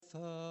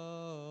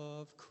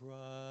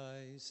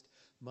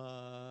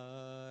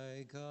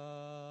my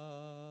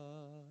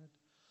God.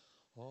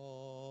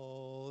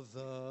 All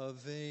the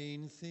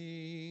vain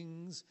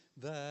things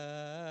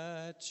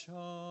that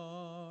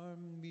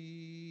charm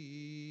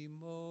me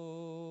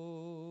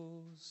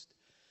most,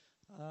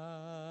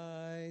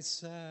 I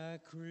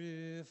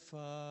sacrifice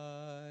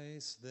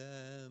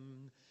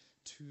them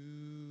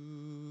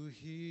to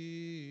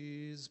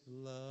his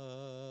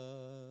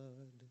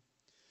blood.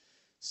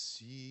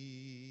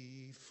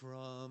 See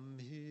from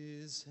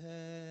his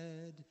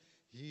head,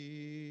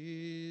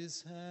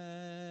 his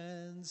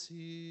hands,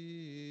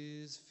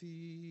 his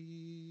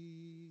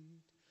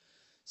feet,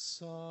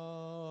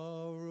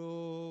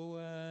 sorrow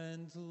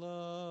and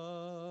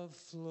love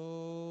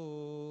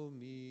flow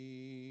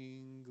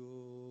mingled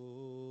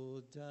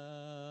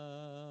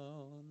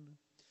down.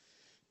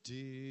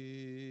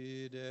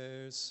 Did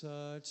e'er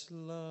such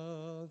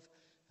love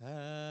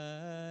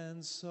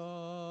and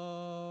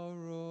sorrow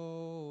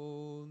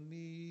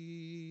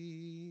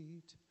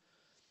meet,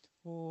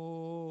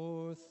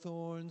 or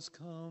thorns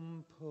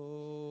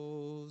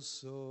compose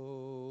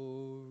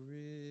so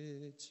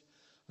rich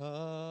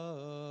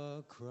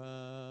a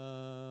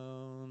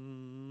crown?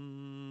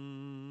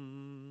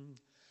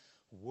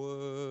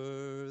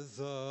 Were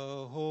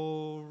the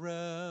whole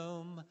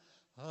realm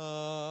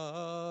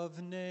of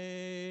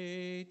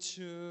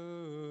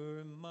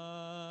nature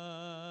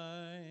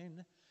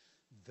mine,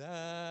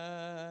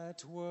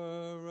 that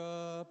were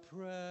a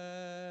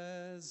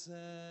present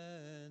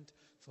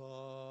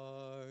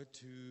far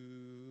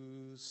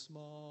too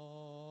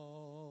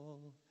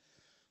small.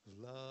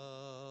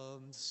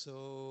 Love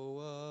so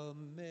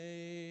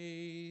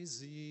amazing,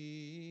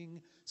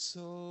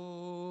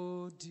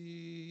 so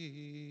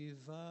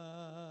divine,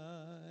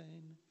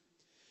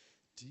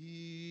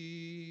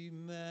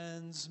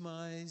 demands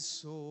my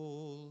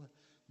soul,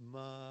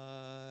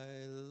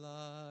 my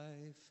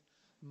life,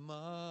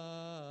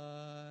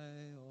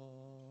 my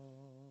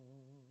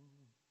all.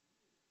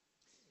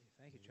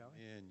 Thank you,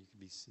 Charlie. And you can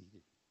be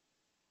seated.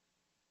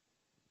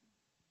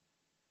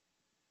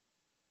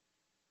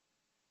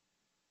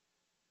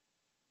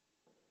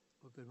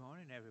 Well, good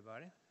morning,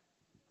 everybody.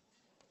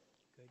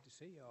 Great to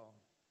see y'all.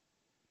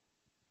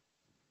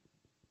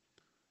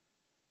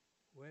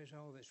 Where's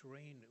all this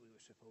rain that we were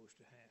supposed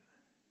to have?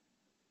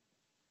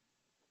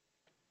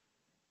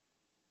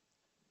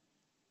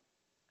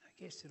 I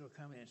guess it'll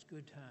come in its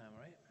good time,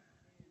 right?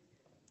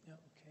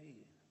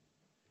 Okay.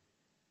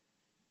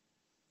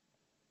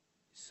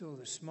 So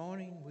this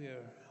morning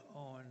we're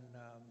on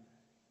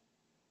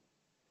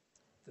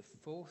the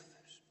fourth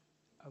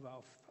of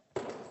our...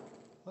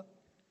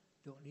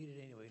 Don't need it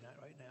anyway, not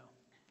right now.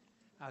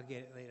 I'll get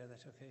it later,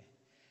 that's okay.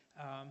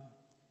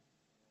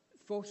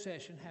 Fourth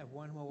session, have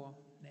one more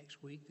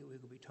next week that we're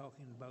going to be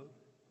talking about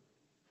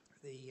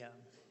the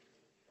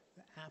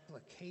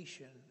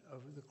application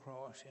of the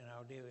cross in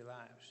our daily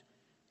lives.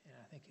 And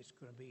I think it's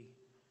going to be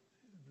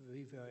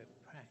very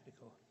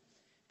practical.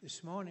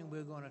 This morning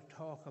we're going to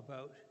talk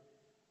about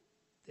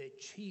the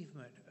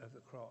achievement of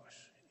the cross.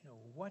 You know,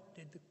 what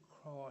did the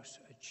cross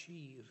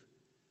achieve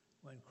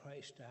when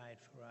Christ died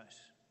for us?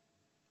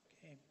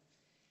 Okay.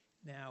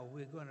 Now,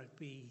 we're going to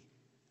be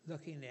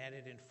looking at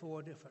it in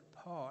 4 different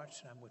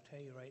parts. I'm going to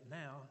tell you right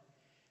now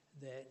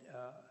that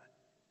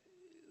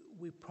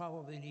we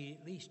probably need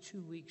at least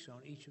 2 weeks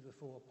on each of the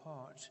 4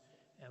 parts,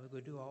 and we're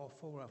going to do all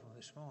 4 of them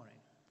this morning.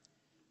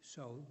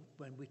 So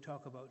when we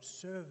talk about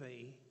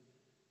survey,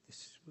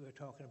 we're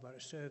talking about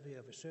a survey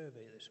of a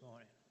survey this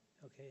morning,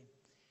 okay?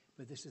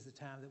 But this is the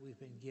time that we've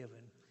been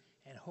given,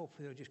 and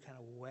hopefully it'll just kind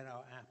of whet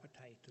our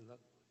appetite to look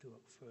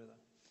further.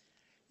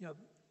 You know,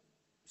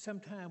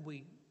 sometimes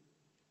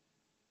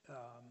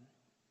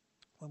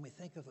when we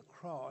think of the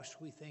cross,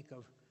 we think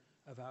of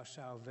our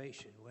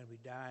salvation. When we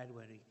died,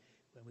 when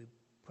we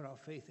put our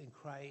faith in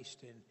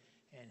Christ,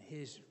 and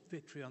his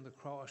victory on the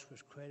cross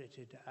was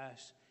credited to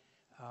us.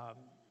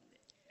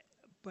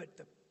 But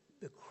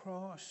the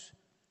cross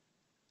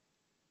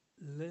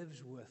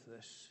lives with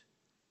us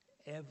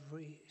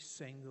every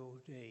single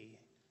day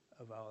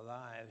of our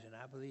lives, and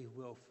I believe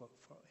will for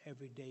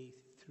every day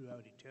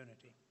throughout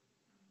eternity.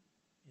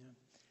 You know?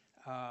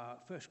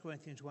 1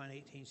 Corinthians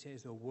 1:18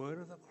 says, the word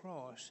of the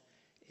cross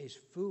is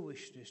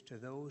foolishness to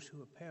those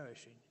who are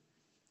perishing.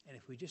 And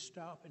if we just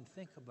stop and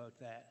think about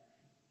that,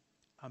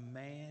 a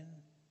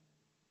man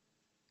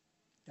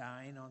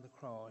dying on the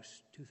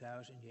cross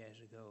 2,000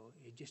 years ago,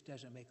 it just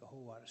doesn't make a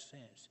whole lot of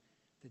sense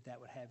that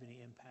would have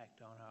any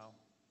impact on our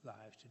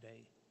lives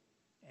today.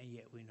 And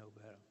yet we know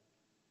better.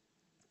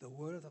 The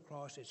word of the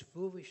cross is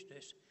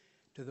foolishness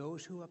to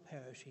those who are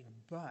perishing,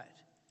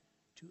 but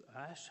to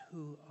us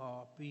who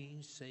are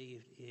being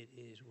saved, it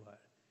is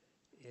what?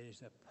 It is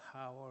the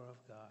power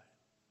of God.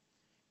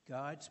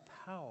 God's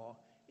power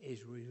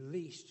is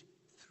released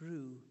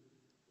through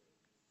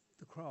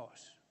the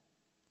cross.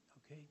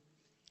 Okay?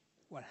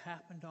 What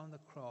happened on the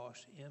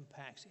cross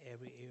impacts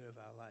every area of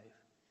our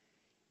life.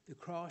 The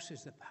cross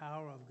is the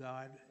power of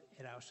God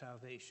in our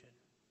salvation.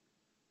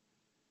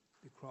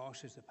 The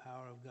cross is the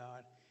power of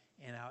God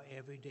in our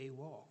everyday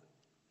walk.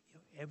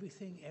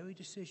 everything, every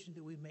decision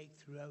that we make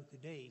throughout the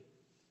day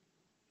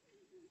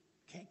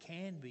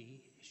can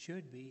be,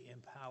 should be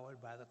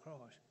empowered by the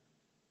cross.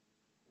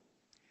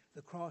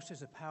 The cross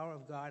is the power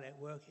of God at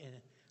work in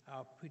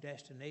our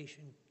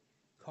predestination,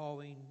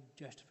 calling,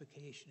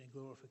 justification, and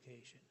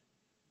glorification.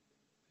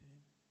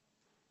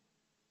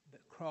 The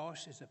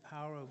cross is the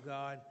power of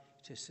God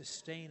to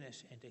sustain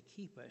us and to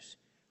keep us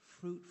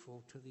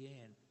fruitful to the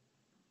end.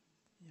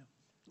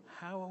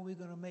 How are we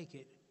going to make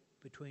it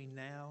between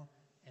now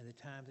and the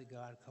time that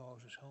God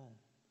calls us home?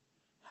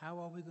 How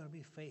are we going to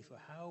be faithful?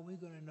 How are we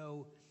going to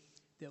know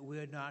that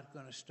we're not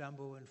going to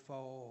stumble and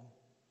fall?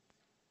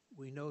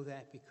 We know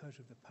that because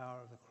of the power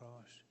of the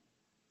cross.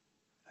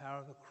 The power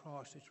of the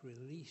cross that's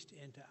released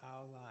into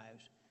our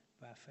lives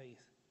by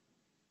faith.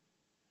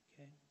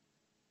 Okay?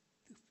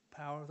 The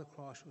power of the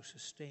cross will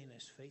sustain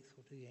us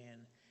faithful to the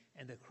end.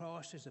 And the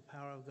cross is the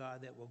power of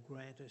God that will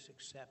grant us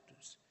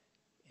acceptance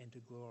into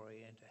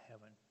glory, into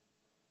heaven.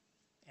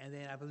 And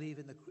then I believe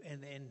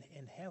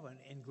in heaven,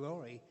 in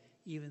glory,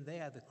 even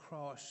there, the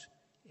cross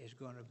is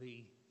going to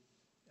be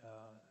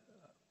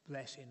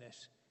blessing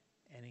us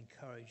and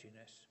encouraging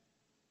us.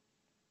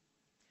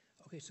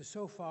 Okay,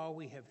 so far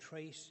we have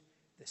traced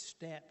the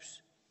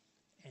steps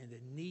and the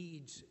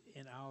needs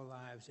in our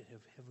lives that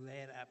have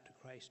led up to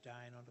Christ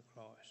dying on the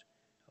cross.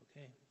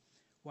 Okay?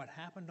 What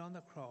happened on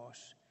the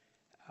cross,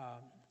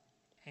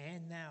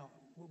 and now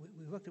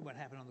we looked at what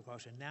happened on the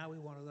cross, and now we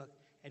want to look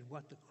at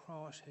what the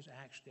cross has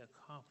actually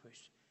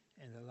accomplished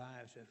in the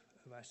lives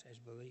of us as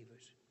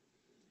believers.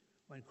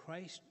 When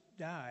Christ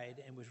died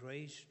and was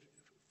raised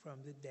from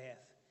the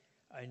death,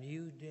 a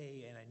new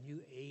day and a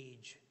new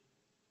age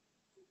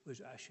was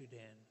ushered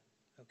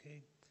in,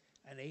 okay?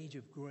 An age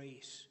of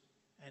grace,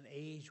 an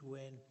age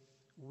when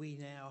we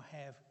now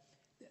have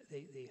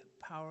the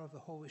power of the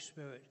Holy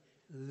Spirit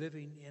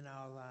living in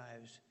our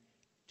lives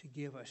to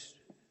give us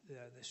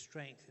the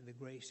strength and the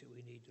grace that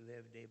we need to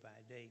live day by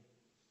day.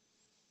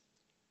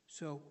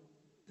 So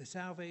the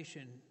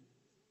salvation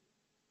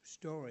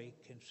story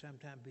can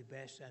sometimes be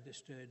best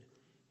understood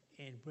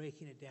in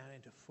breaking it down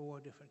into 4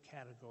 different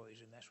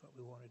categories, and that's what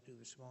we want to do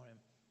this morning.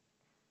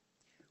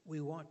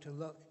 We want to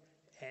look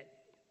at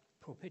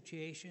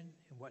propitiation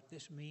and what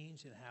this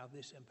means and how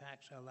this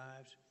impacts our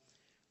lives.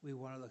 We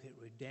want to look at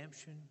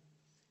redemption,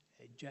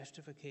 at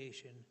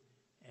justification,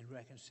 and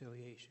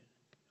reconciliation.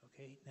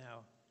 Okay,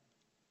 now,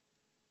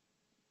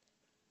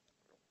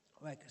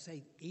 like I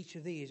say, each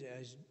of these are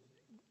as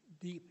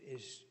deep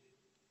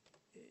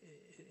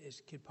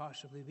as could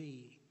possibly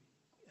be,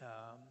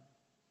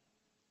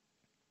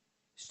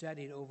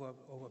 studied over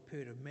a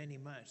period of many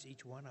months,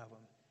 each one of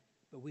them.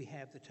 But we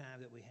have the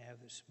time that we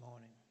have this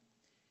morning.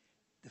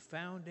 The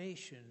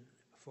foundation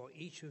for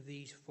each of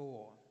these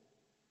 4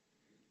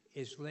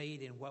 is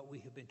laid in what we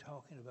have been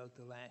talking about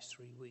the last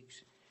 3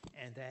 weeks,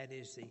 and that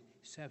is the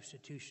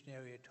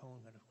substitutionary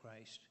atonement of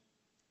Christ.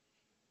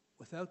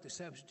 Without the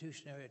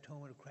substitutionary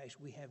atonement of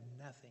Christ, we have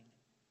nothing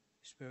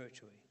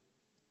spiritually.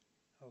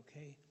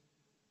 Okay?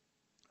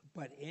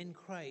 But in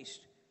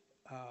Christ,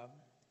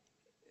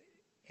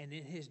 and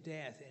in his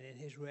death and in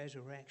his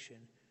resurrection,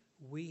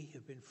 we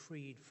have been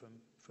freed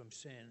from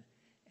sin,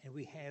 and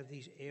we have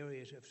these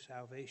areas of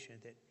salvation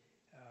that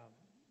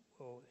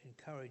will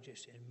encourage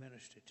us and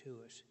minister to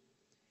us.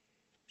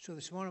 So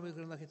this morning we're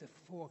going to look at the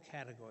 4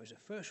 categories. The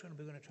first one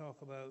we're going to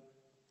talk about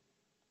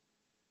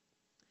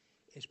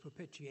is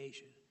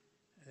propitiation.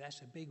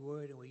 That's a big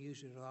word, and we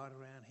use it a lot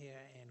around here,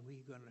 and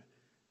we're going to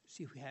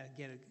see if we can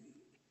get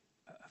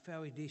a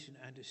fairly decent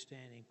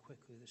understanding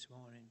quickly this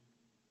morning.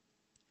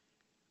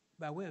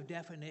 By way of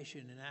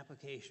definition and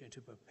application,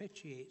 to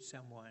propitiate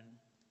someone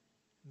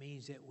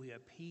means that we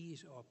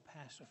appease or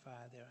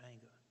pacify their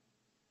anger.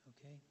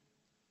 Okay?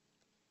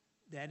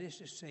 That is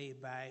to say,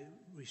 by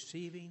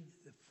receiving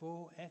the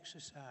full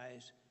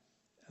exercise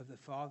of the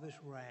Father's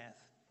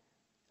wrath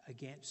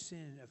against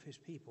sin of his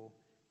people,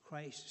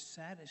 Christ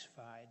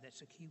satisfied,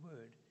 that's a key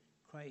word,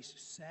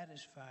 Christ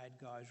satisfied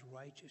God's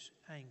righteous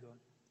anger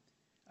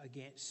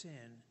against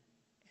sin,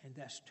 and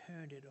thus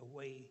turned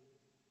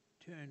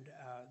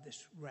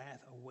this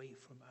wrath away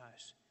from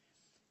us.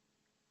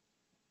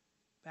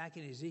 Back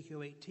in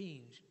Ezekiel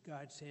 18,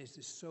 God says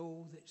the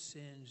soul that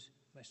sins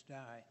must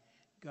die.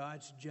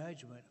 God's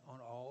judgment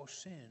on all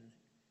sin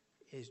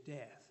is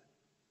death.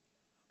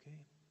 Okay?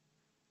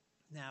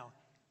 Now,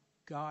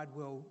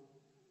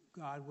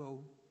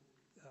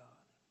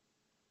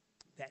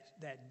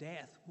 that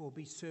death will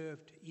be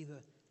served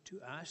either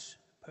to us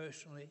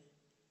personally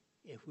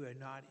if we are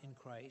not in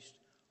Christ,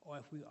 or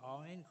if we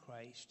are in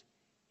Christ,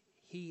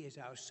 he is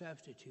our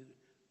substitute,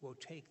 will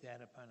take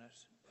that upon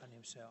us, upon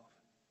himself.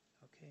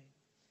 Okay?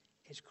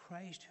 It's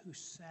Christ who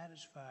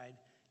satisfied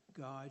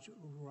God's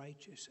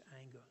righteous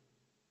anger.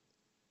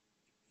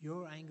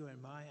 Your anger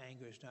and my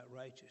anger is not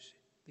righteous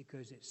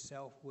because it's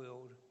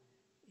self-willed,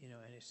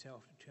 and it's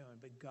self-determined.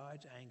 But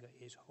God's anger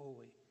is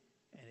holy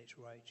and it's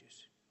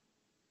righteous.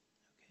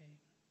 Okay?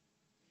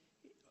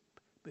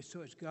 But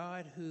so it's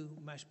God who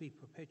must be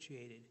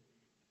propitiated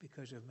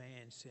because of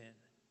man's sin.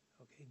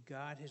 Okay?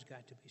 God has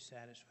got to be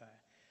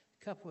satisfied.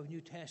 A couple of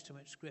New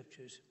Testament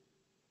scriptures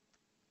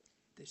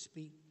that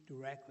speak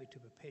directly to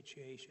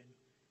propitiation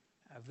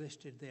I've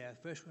listed there.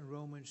 First one,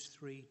 Romans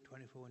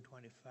 3:24 and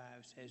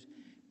 25 says,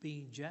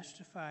 being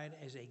justified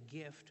as a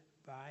gift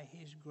by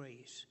his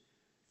grace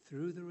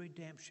through the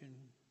redemption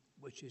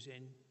which is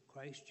in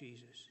Christ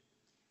Jesus,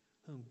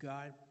 whom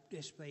God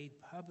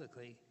displayed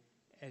publicly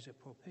as a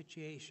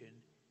propitiation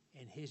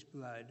in his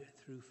blood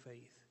through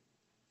faith.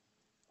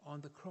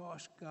 On the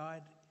cross,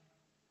 God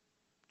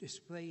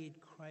displayed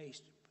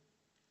Christ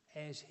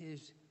as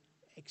his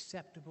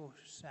acceptable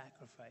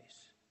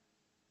sacrifice.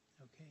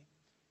 Okay?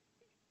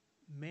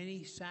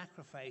 Many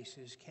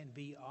sacrifices can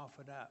be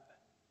offered up.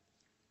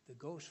 The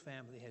Ghost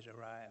family has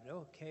arrived.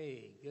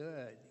 Okay,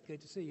 good. Good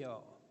to see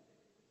y'all.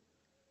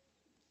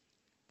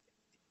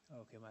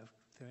 Okay, my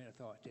train of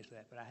thought just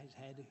left, but I just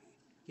had to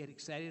get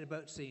excited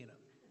about seeing them.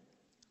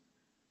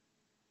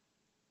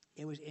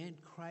 It was in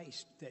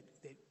Christ that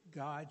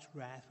God's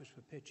wrath was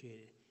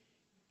propitiated.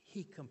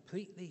 He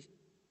completely,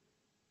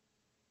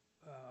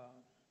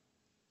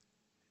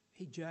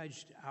 he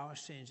judged our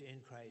sins in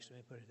Christ. Let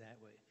me put it that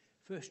way.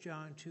 1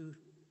 John 2,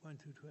 1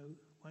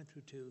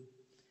 through 2.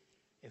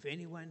 If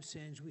anyone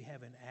sins, we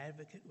have an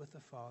advocate with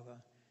the Father,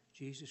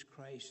 Jesus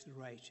Christ the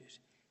righteous.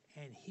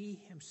 And he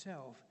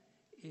himself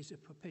is a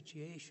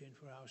propitiation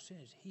for our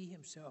sins. He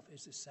himself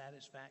is the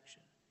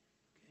satisfaction.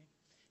 Okay?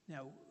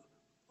 Now,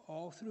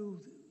 all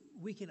through,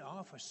 we can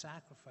offer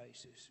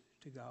sacrifices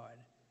to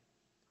God,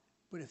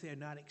 but if they're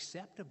not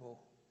acceptable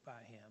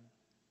by him,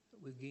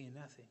 we gain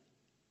nothing.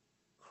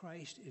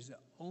 Christ is the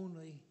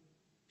only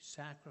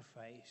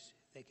sacrifice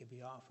that can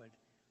be offered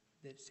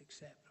that's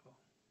acceptable.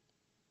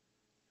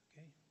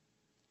 Okay?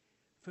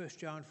 1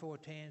 John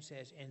 4:10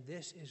 says, and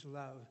this is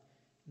love,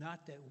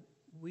 not that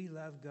we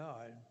love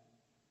God,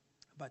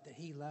 but that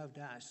he loved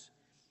us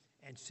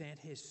and sent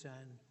his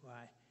Son,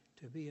 why?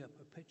 To be a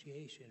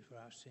propitiation for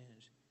our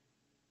sins,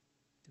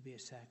 to be a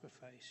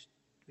sacrifice,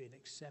 to be an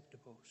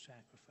acceptable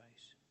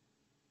sacrifice.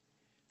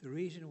 The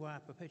reason why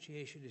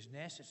propitiation is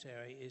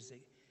necessary is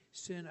that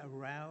sin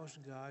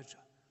aroused God's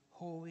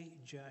holy,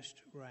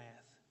 just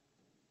wrath.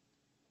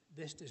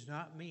 This does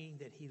not mean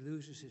that he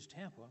loses his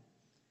temper.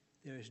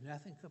 There is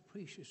nothing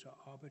capricious or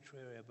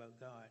arbitrary about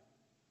God.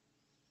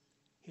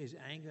 His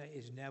anger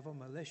is never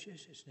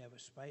malicious, it's never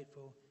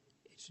spiteful,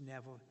 it's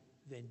never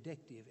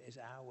vindictive as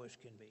ours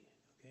can be,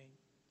 okay?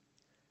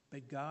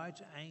 But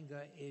God's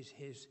anger is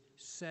his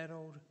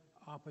settled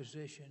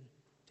opposition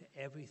to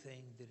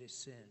everything that is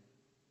sin.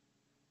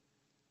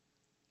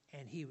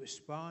 And he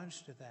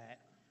responds to that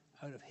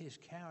out of his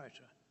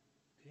character,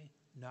 okay?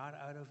 Not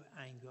out of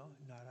anger,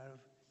 not out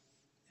of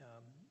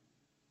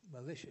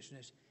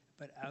maliciousness,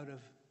 but out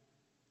of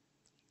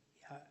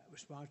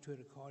responds to it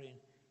according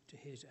to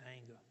his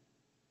anger.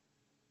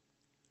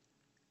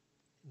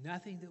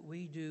 Nothing that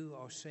we do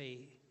or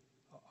say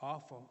or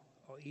offer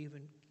or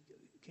even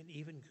can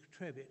even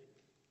contribute.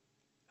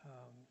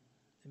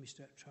 Let me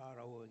start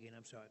over again.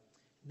 I'm sorry.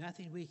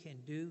 Nothing we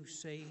can do,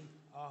 say,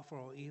 offer,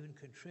 or even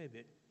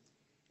contribute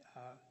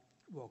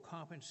will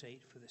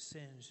compensate for the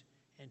sins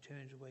and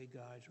turns away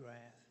God's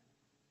wrath.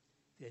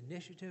 The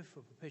initiative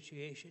for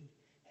propitiation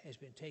has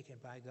been taken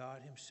by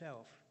God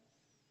himself.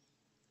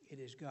 It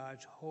is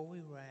God's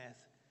holy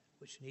wrath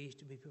which needs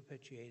to be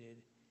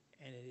propitiated,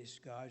 and it is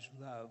God's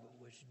love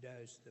which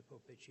does the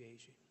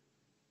propitiation.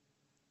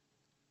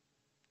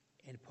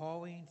 In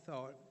Pauline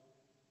thought,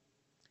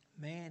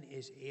 man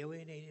is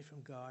alienated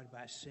from God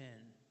by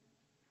sin,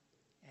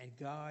 and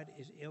God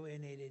is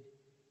alienated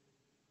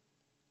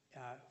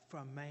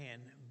from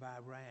man by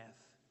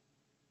wrath.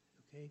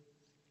 Okay?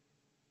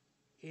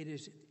 It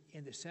is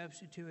in the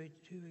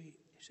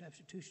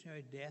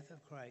substitutionary death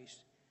of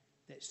Christ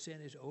that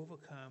sin is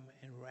overcome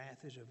and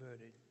wrath is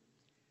averted,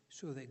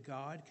 so that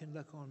God can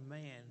look on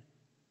man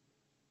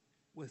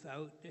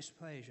without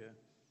displeasure,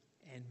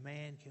 and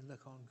man can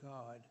look on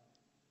God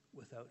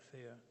without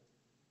fear.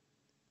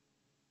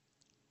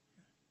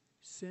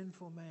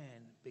 Sinful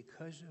man,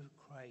 because of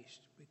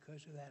Christ,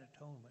 because of that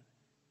atonement,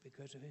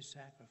 because of his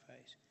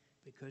sacrifice,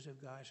 because of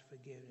God's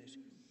forgiveness,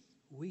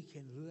 we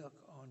can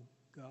look on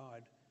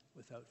God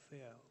without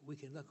fear. We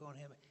can look on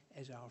him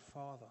as our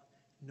Father,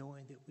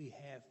 knowing that we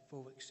have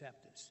full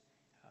acceptance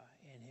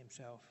in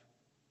himself.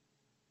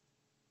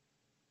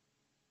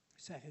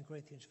 2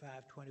 Corinthians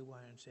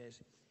 5:21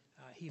 says,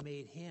 he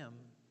made him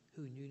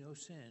who knew no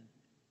sin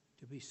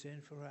to be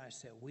sin for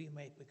us, that we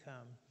might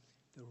become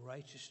the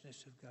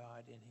righteousness of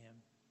God in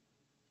him.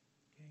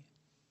 Okay?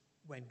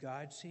 When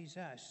God sees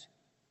us,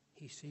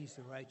 he sees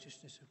the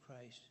righteousness of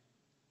Christ.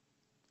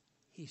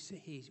 We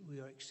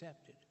are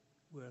accepted,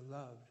 we're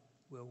loved,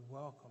 we're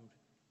welcomed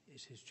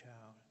as his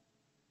child.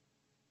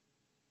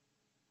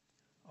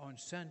 On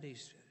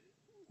Sundays,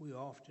 we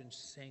often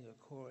sing a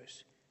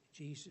chorus,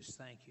 Jesus,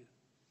 thank you.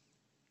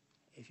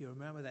 If you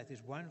remember that,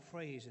 there's one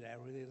phrase that I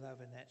really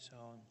love in that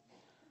song,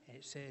 and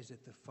it says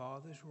that the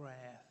Father's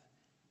wrath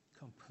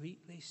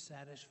completely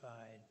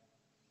satisfied.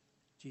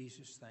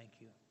 Jesus, thank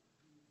you.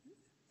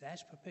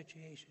 That's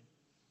propitiation.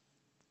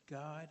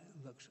 God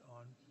looks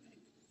on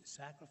the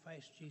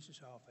sacrifice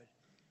Jesus offered,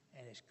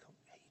 and he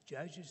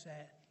judges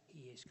that.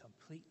 He is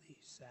completely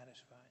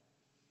satisfied.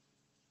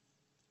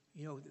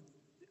 You know,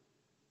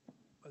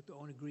 but the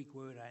only Greek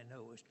word I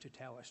know is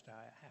tetelestai.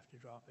 I have to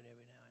drop it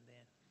every now and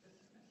then.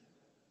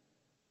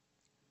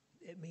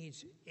 It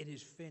means it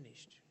is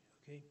finished,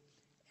 okay?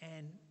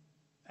 And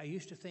I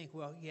used to think,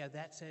 well, yeah,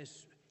 that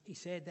says, he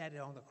said that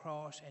on the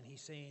cross, and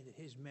he's saying that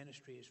his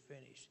ministry is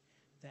finished.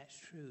 That's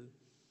true.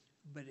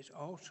 But it's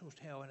also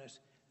telling us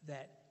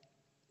that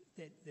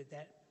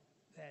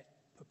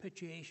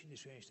propitiation is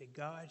finished, that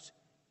God's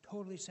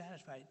totally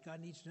satisfied. God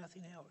needs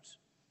nothing else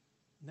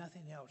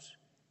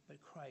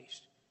but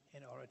Christ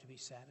in order to be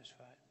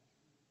satisfied.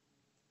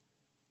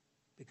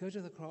 Because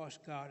of the cross,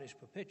 God is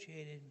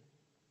propitiated,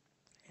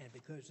 and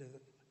because of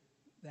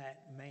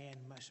that, man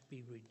must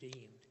be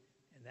redeemed.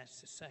 And that's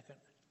the second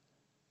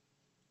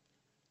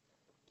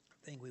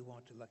thing we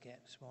want to look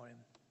at this morning.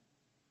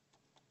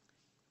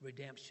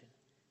 Redemption.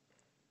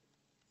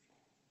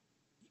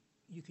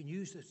 You can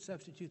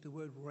substitute the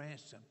word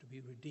ransom. To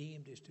be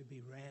redeemed is to be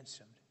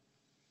ransomed,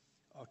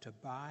 or to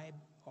buy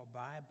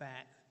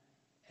back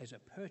as a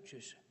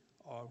purchase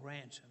or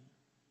ransom.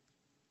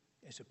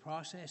 It's a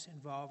process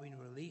involving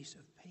release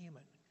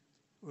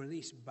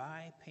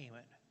by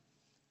payment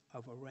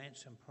of a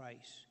ransom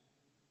price,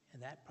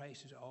 and that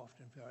price is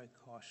often very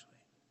costly.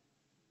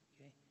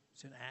 Okay?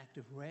 It's an act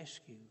of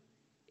rescue.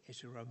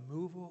 It's a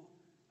removal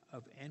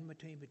of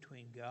enmity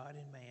between God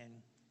and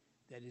man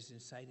that is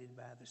incited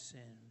by the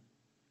sin.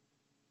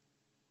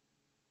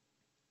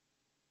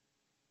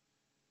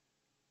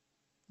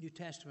 New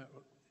Testament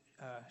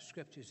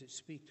scriptures that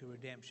speak to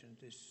redemption.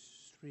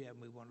 There's 3 of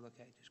them we want to look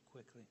at just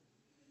quickly.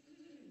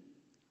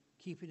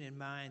 Keeping in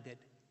mind that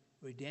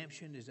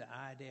redemption is the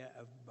idea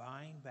of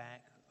buying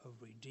back, of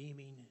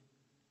redeeming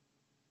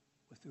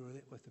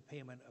with the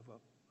payment of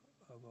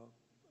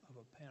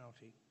a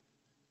penalty,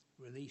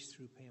 released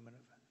through payment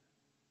of.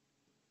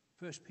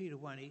 1 Peter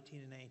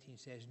 1:18 and 19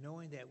 says,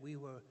 knowing that we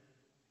were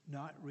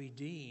not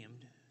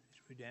redeemed,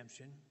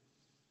 redemption,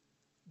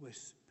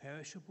 with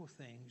perishable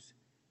things,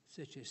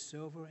 such as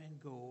silver and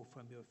gold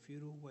from your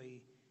futile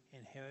way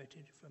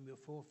inherited from your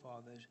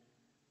forefathers,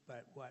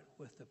 but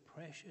with the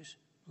precious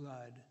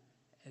blood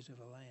as of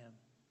a lamb,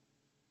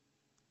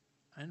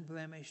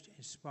 unblemished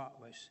and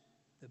spotless,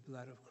 the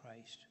blood of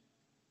Christ.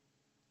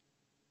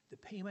 The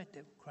payment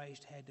that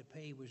Christ had to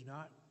pay was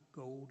not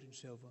gold and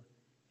silver.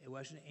 It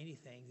wasn't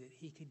anything that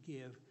he could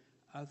give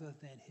other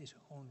than his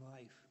own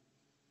life.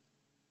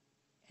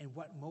 And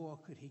what more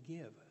could he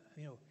give?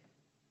 You know,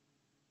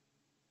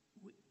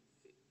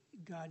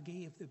 God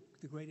gave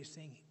the greatest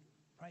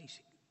price.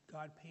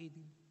 God paid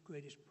the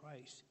greatest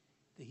price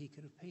that he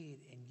could have paid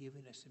in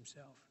giving us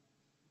himself.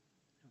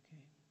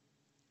 Okay?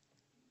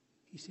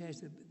 He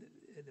says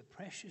the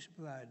precious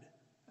blood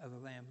of the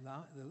Lamb,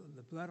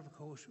 the blood, of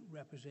course,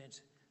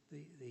 represents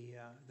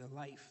the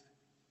life.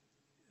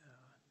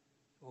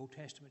 Old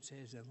Testament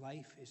says the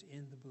life is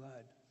in the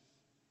blood.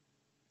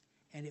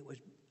 And it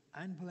was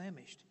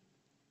unblemished.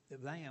 The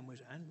Lamb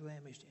was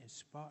unblemished and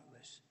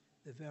spotless,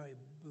 the very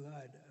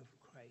blood of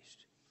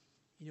Christ.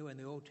 You know, in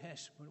the Old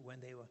Testament, when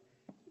they were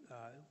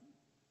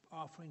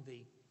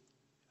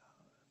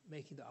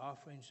making the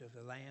offerings of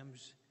the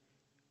lambs,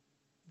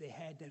 they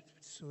had to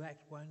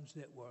select ones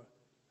that were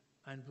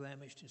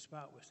unblemished and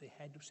spotless. They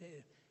had to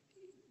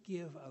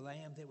give a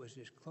lamb that was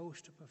as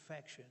close to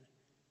perfection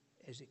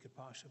as it could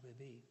possibly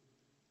be.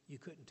 You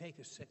couldn't take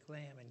a sick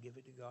lamb and give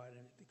it to God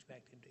and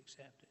expect him to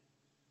accept it.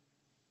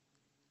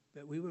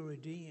 But we were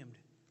redeemed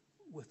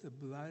with the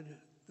blood,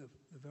 the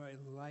very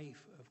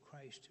life of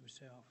Christ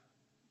himself.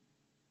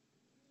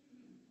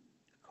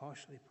 A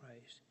costly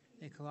price.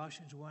 In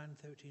Colossians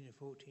 1:13 and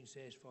 14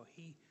 says, for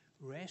he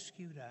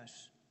rescued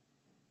us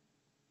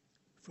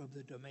from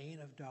the domain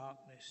of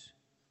darkness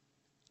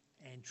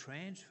and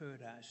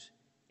transferred us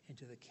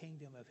into the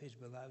kingdom of his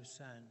beloved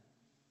Son,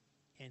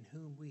 in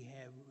whom we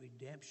have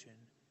redemption,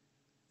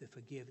 the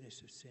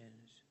forgiveness of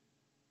sins.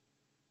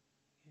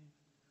 Okay?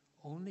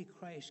 Only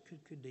Christ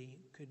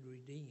could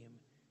redeem,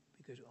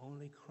 because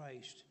only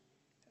Christ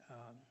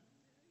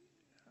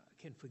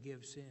can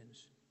forgive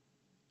sins,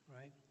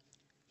 right?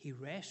 He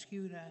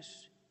rescued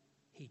us,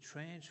 he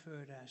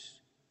transferred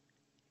us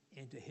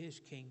into his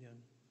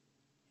kingdom,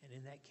 and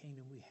in that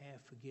kingdom we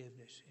have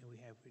forgiveness and we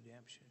have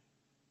redemption.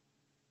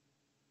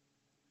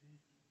 Okay?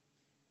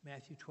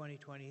 Matthew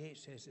 20:28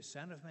 says, the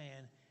Son of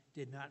Man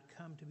did not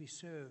come to be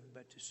served,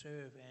 but to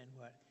serve and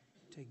what?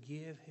 To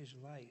give his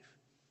life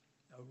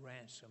a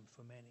ransom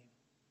for many.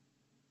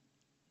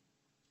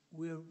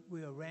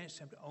 We are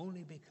ransomed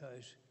only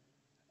because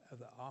of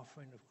the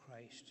offering of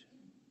Christ.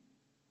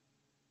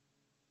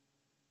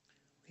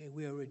 Okay,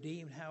 we are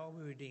redeemed. How are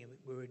we redeemed?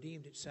 We're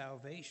redeemed at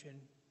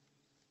salvation,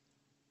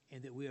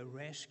 and that we are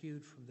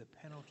rescued from the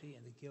penalty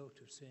and the guilt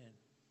of sin.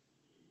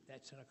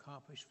 That's an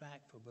accomplished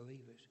fact for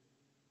believers.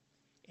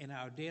 In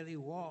our daily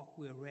walk,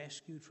 we are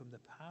rescued from the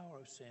power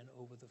of sin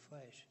over the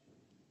flesh.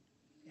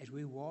 As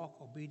we walk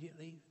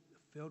obediently,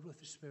 filled with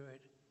the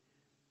Spirit,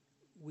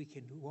 we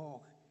can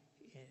walk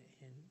in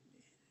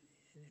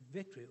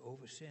victory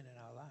over sin in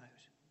our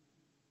lives.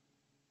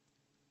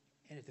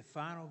 And at the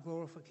final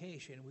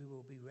glorification, we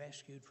will be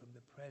rescued from the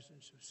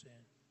presence of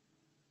sin.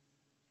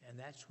 And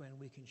that's when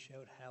we can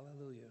shout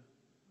hallelujah,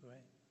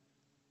 right?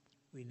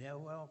 We no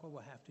longer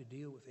will have to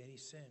deal with any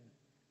sin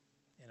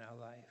in our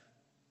life.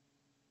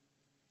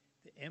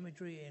 The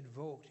imagery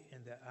invoked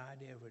in the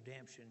idea of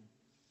redemption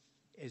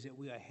is that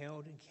we are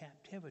held in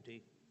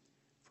captivity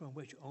from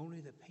which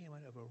only the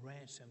payment of a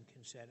ransom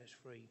can set us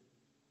free.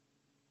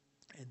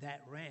 And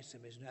that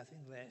ransom is nothing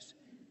less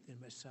than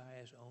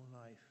Messiah's own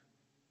life.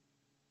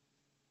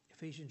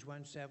 Ephesians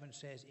 1:7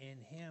 says, in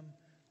him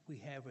we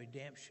have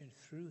redemption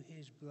through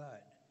his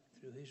blood,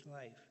 through his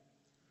life,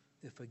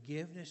 the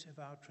forgiveness of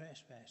our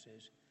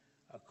trespasses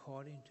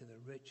according to the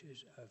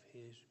riches of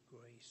his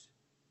grace.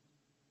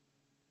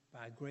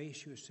 By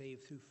grace you are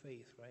saved through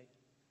faith, right?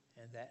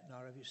 And that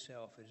not of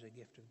yourself, is a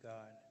gift of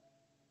God.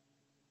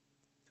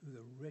 Through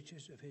the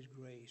riches of his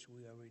grace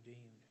we are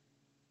redeemed.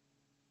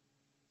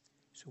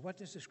 So what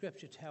does the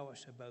scripture tell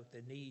us about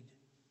the need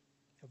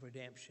of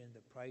redemption,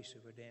 the price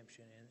of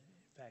redemption, and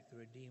in fact the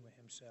Redeemer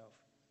himself?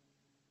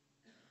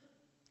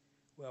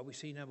 Well, we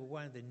see, number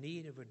one, the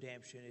need of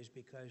redemption is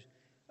because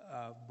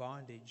of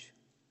bondage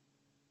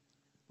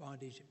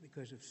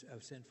because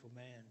of sinful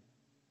man.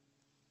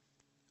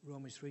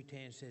 Romans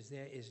 3:10 says,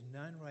 there is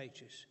none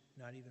righteous,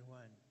 not even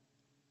one.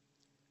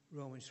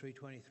 Romans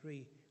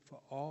 3:23, for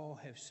all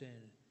have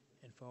sinned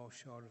and fall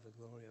short of the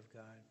glory of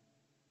God.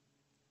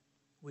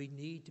 We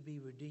need to be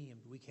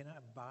redeemed. We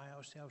cannot buy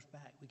ourselves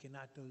back. We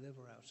cannot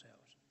deliver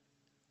ourselves.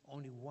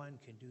 Only one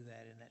can do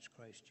that, and that's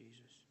Christ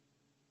Jesus.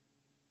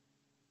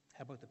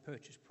 How about the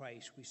purchase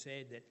price? We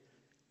said that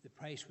the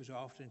price was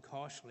often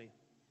costly.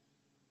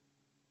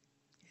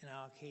 In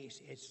our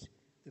case, it's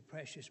the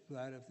precious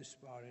blood of the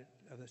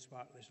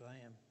spotless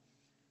lamb.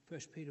 1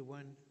 Peter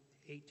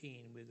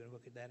 1:18, we're going to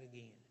look at that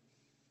again.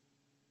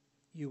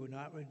 You were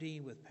not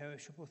redeemed with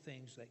perishable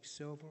things like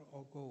silver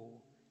or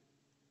gold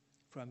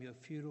from your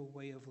futile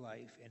way of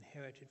life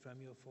inherited from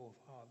your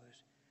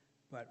forefathers,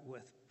 but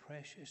with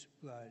precious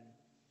blood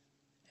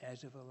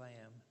as of a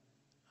lamb,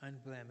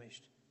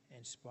 unblemished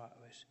and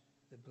spotless,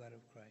 the blood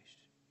of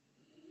Christ.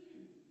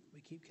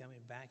 We keep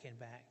coming back and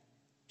back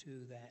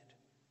to that.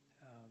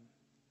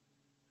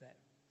 That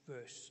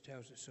verse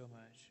tells us so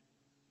much.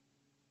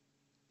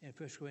 In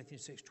 1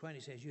 Corinthians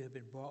 6:20 says, you have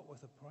been bought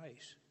with a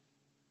price,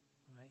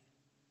 right?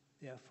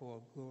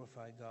 Therefore,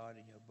 glorify God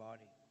in your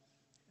body.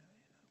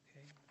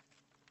 Okay?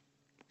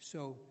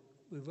 So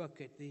we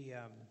look at the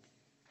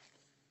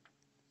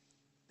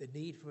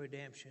need for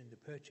redemption, the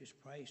purchase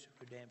price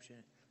of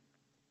redemption.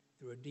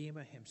 The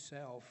Redeemer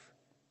himself,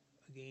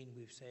 again,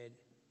 we've said,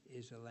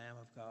 is the Lamb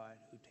of God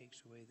who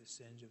takes away the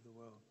sins of the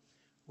world.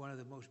 One of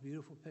the most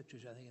beautiful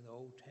pictures, I think, in the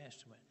Old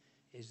Testament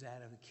is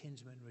that of a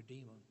kinsman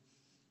redeemer.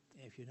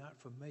 And if you're not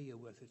familiar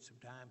with it, some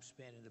time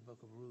spent in the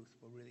book of Ruth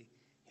will really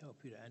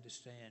help you to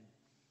understand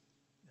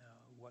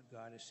what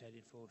God is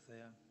setting forth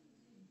there.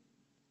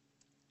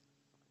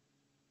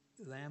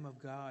 The Lamb of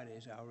God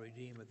is our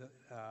Redeemer.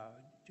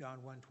 John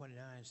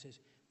 1:29 says,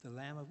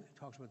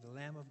 talks about the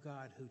Lamb of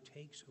God who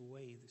takes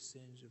away the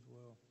sins of the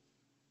world.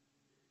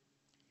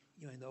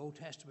 You know, in the Old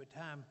Testament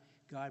time,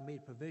 God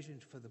made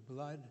provisions for the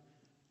blood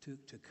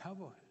to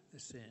cover the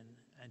sin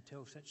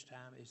until such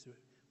time as the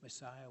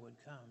Messiah would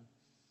come.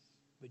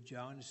 But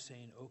John is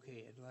saying,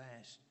 okay, at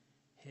last,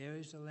 here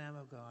is the Lamb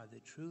of God, the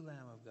true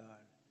Lamb of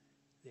God,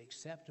 the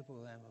acceptable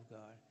Lamb of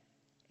God,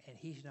 and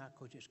he's not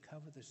going to just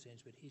cover the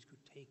sins, but he's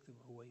going to take them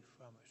away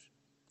from us.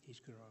 He's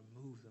going to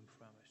remove them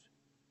from us.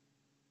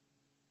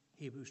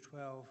 Hebrews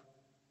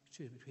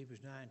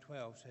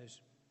 9:12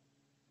 says,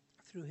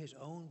 through his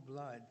own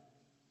blood,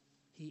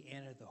 he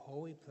entered the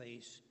holy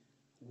place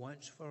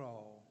once for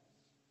all,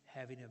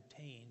 having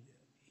obtained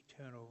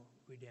eternal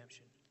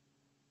redemption.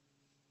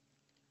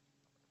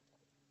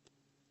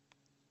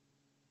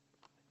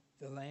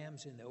 The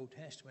lambs in the Old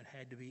Testament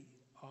had to be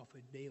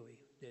offered daily,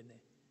 didn't they?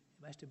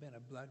 It must have been a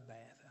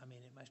bloodbath. I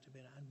mean, it must have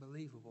been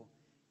unbelievable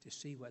to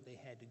see what they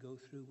had to go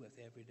through with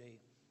every day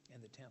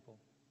in the temple.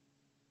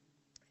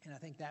 And I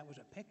think that was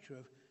a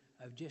picture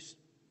of just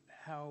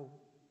how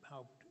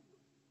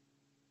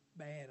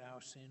bad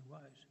our sin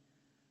was.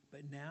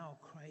 But now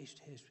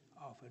Christ has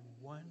offered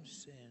one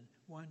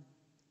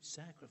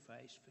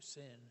sacrifice for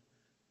sin,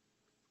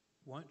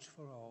 once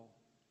for all,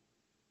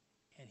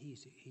 and he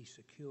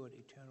secured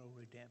eternal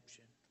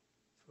redemption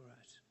for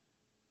us.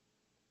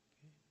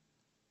 Okay?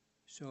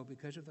 So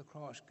because of the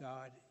cross,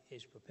 God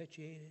is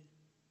propitiated,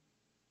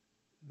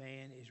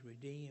 man is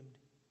redeemed,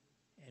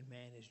 and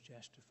man is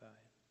justified.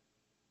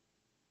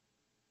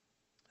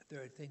 The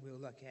third thing we'll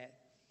look at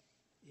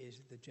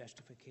is the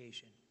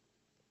justification.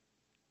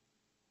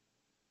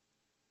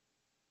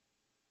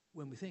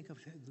 When we think of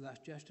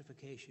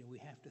justification, we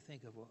have to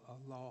think of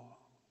a law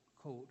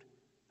code,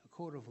 a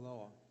code of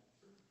law.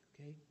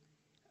 Okay?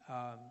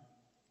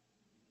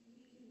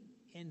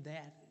 In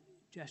that,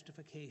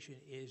 justification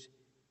is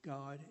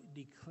God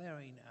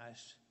declaring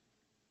us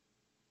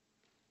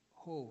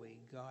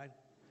holy, God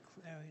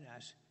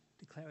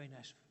declaring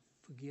us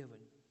forgiven.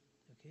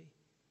 Okay?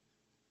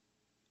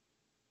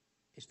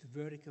 It's the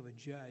verdict of a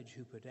judge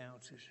who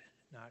pronounces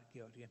not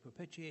guilty. In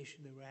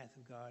propitiation, the wrath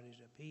of God is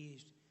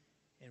appeased.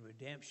 In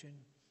redemption,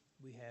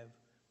 we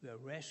are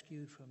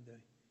rescued from the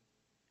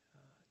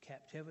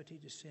captivity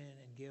to sin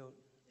and guilt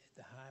at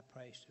the high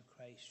price of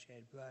Christ's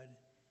shed blood.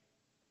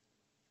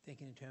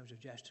 Thinking in terms of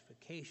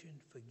justification,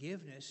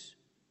 forgiveness,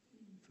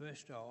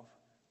 first off,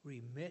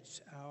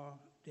 remits our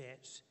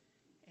debts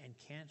and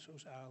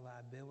cancels our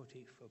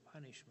liability for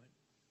punishment.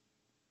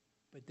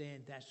 But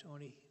then that's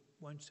only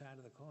one side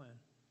of the coin.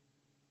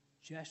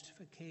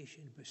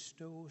 Justification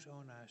bestows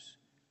on us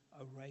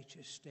a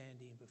righteous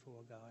standing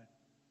before God.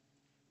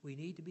 We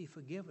need to be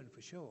forgiven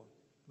for sure.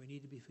 We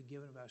need to be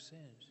forgiven of our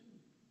sins.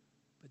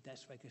 But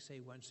that's, like I say,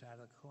 one side of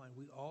the coin.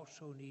 We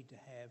also need to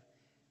have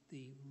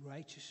the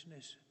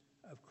righteousness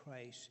of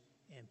Christ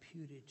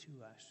imputed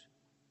to us.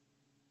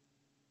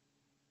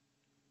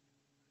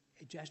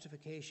 At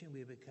justification,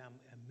 we become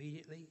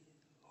immediately,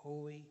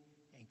 wholly,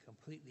 and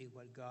completely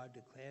what God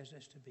declares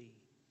us to be.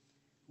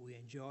 We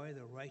enjoy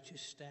the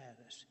righteous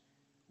status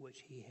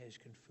which he has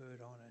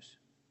conferred on us.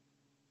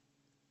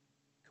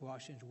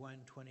 Colossians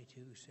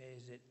 1:22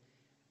 says that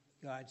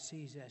God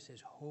sees us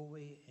as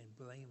holy and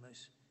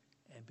blameless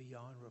and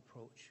beyond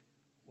reproach.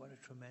 What a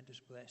tremendous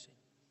blessing.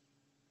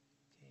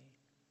 Okay?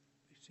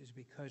 This is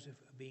because of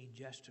being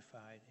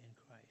justified in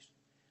Christ.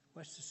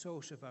 What's the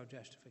source of our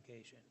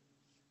justification?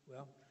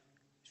 Well,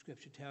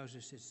 Scripture tells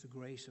us it's the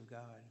grace of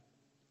God.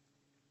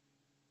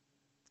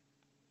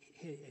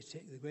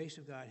 The grace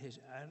of God, his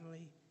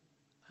utterly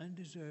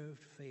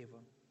undeserved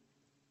favor.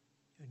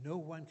 No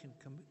one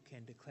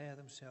can declare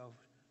themselves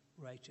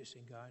righteous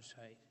in God's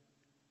sight.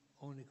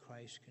 Only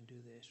Christ can do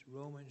this.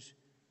 Romans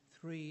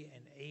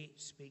 3:8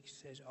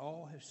 says,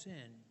 all have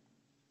sinned.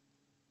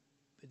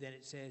 But then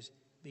it says,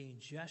 being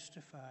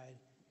justified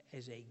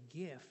as a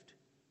gift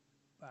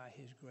by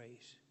his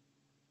grace.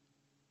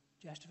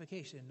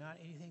 Justification is not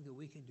anything that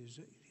we can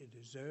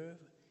deserve,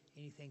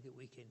 anything that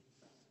we can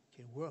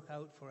work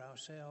out for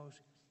ourselves.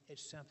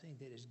 It's something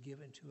that is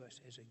given to us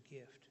as a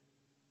gift.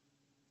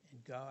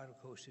 And God, of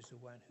course, is the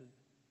one who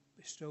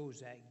bestows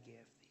that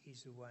gift.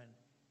 He's the one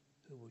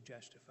who will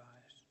justify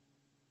us.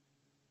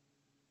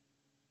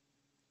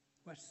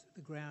 What's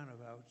the ground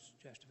of our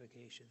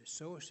justification? The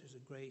source is the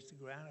grace. The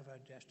ground of our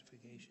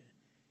justification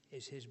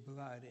is his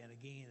blood. And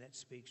again, that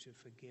speaks of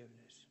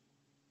forgiveness.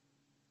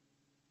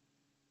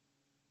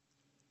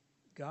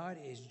 God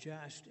is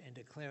just in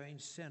declaring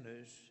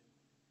sinners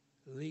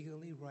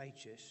legally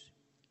righteous,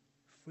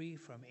 free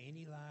from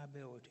any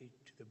liability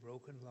to the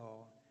broken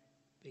law,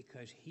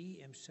 because he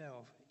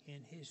himself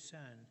in his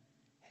Son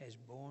has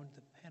borne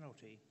the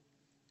penalty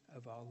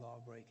of our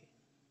law-breaking.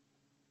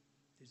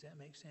 Does that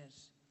make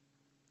sense?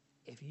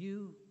 If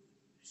you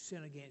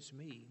sin against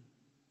me,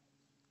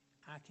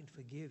 I can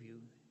forgive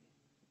you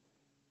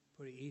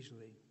pretty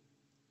easily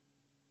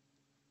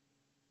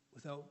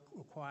without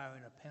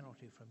requiring a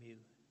penalty from you.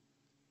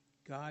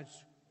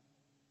 God's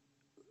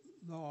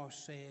law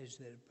says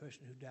that a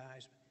person who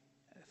dies,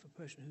 if a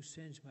person who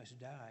sins must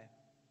die.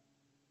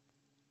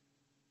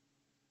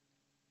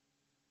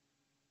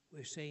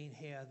 We're saying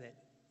here that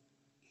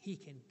he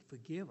can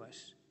forgive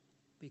us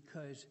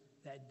because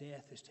that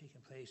death has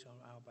taken place on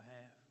our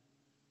behalf.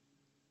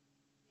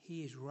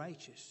 He is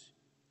righteous.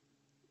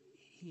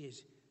 He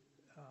is,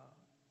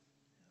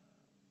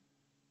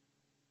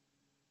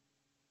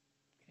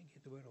 can't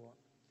get the word I want.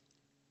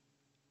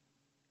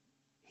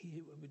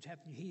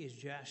 He is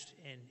just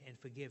and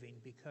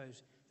forgiving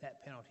because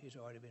that penalty has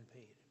already been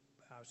paid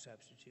by our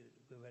substitute.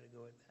 We'll let it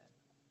go at that.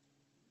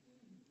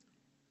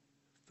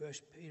 1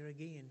 Peter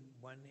again,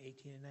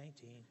 1:18 and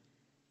 19,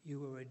 you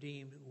were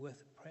redeemed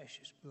with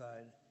precious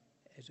blood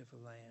as of a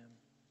lamb.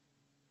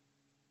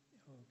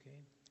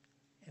 Okay?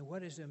 And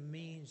what is the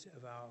means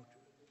of our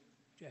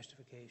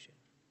justification?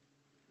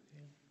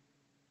 Okay?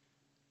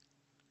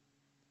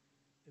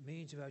 The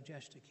means of our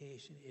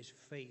justification is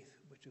faith,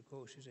 which of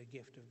course is a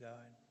gift of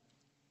God.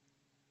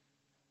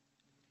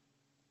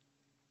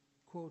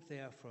 Quote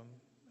there from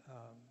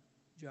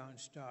John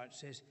Stott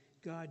says,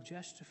 God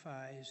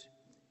justifies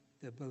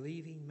the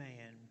believing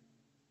man,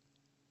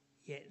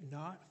 yet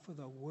not for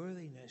the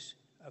worthiness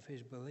of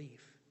his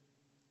belief,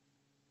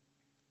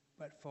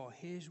 but for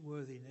his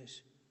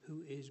worthiness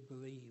who is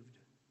believed.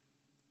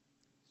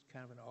 It's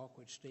kind of an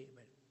awkward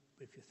statement,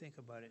 but if you think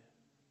about it,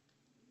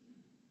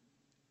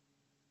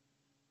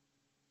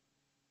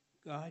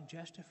 God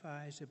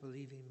justifies the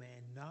believing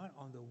man not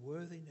on the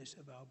worthiness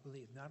of our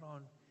belief, not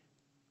on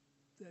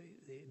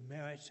the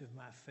merits of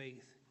my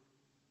faith,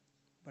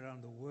 but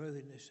on the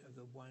worthiness of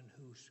the one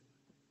who's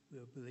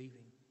we're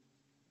believing.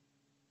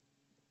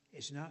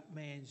 It's not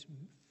man's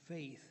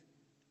faith,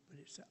 but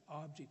it's the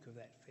object of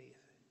that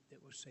faith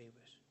that will save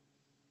us.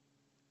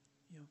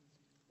 You know,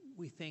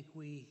 we think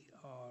we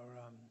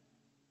are,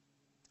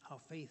 our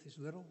faith is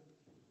little,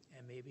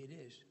 and maybe it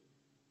is.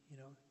 You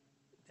know,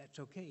 that's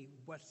okay.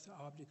 What's the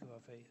object of our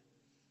faith?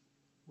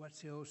 What's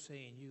the old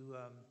saying? You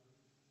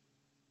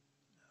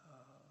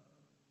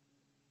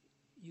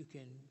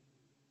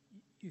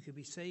can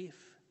be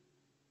safe.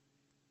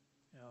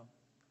 You know,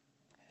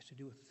 has to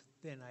do with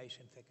thin ice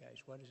and thick ice.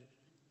 What is it?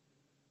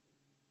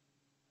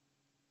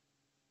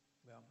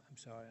 Well, I'm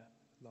sorry,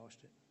 I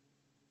lost it.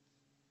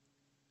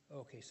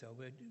 Okay, so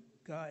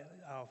God,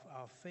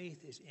 our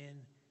faith is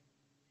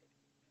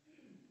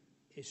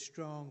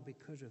strong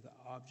because of the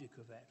object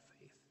of that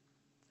faith.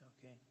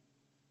 Okay.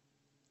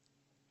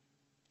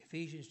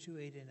 Ephesians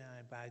 2:8 and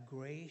 9. By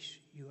grace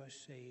you are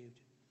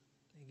saved,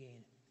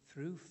 again,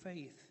 through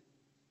faith,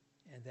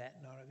 and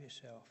that not of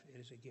yourself. It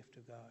is a gift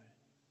of God,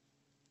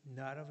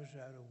 not of us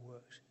out of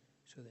works,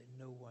 so that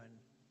no one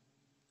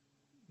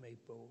may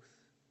boast.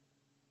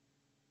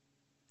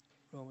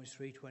 Romans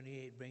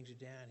 3:28 brings it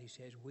down. He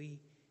says,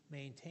 we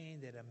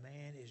maintain that a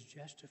man is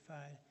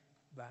justified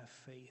by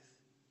faith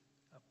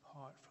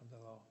apart from the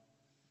law.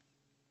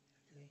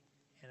 Okay?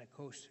 And of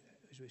course,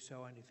 as we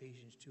saw in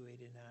Ephesians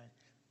 2:8 and 9,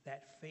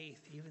 that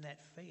faith, even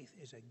that faith,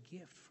 is a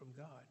gift from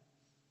God.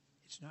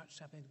 It's not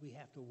something we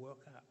have to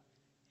work up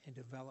and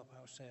develop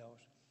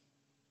ourselves.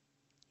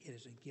 It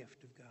is a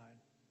gift of God.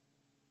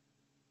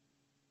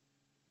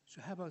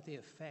 So how about the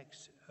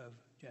effects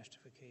of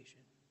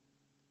justification?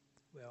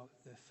 Well,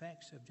 the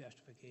effects of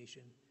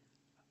justification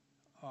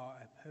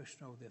are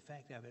the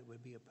effect of it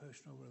would be a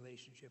personal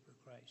relationship with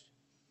Christ.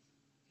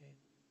 Okay?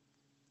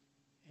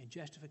 And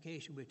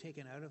justification, we're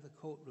taken out of the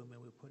courtroom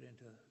and we're put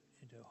into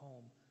a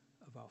home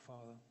of our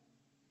Father,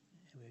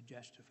 and we're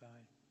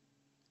justified.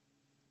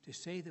 To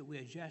say that we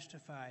are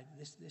justified,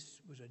 this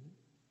is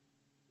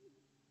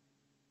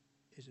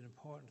an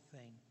important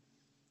thing.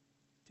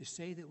 To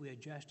say that we are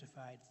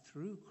justified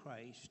through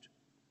Christ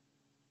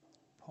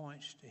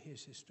points to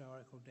his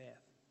historical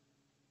death.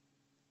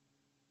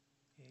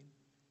 Okay?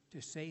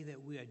 To say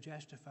that we are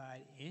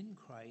justified in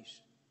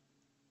Christ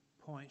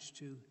points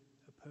to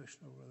a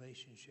personal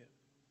relationship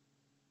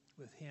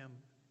with him,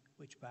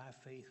 which by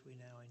faith we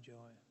now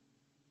enjoy.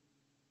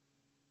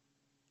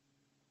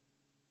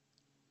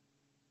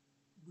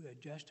 We are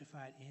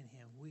justified in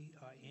him. We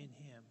are in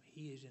him.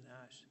 He is in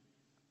us.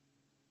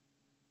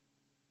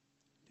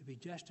 To be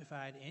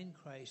justified in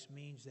Christ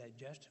means that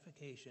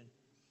justification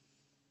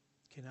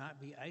cannot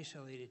be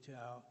isolated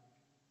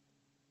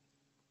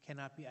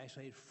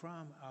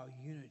from our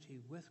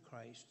unity with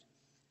Christ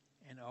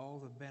and all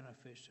the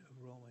benefits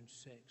of Romans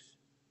 6.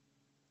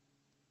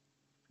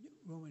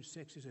 Romans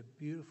 6 is a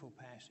beautiful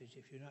passage.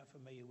 If you're not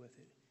familiar with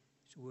it,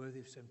 it's worthy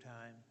of some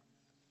time.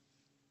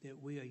 That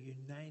we are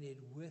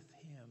united with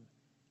him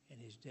in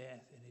his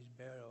death and his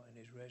burial and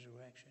his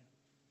resurrection.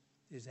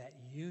 There's that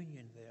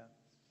union there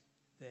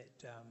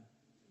that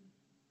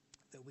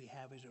we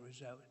have as a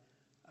result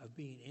of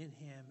being in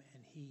him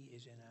and he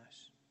is in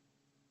us.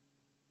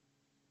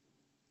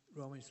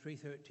 Romans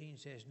 3:13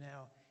 says,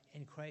 now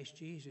in Christ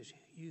Jesus,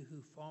 you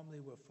who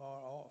formerly were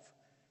far off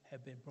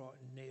have been brought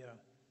near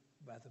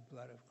by the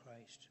blood of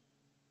Christ.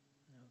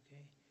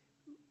 Okay?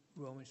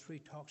 Romans 3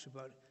 talks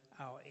about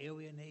our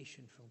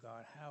alienation from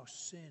God, how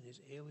sin has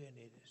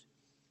alienated us.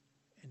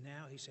 And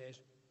now he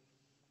says,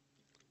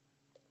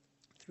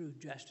 through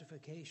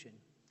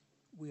justification,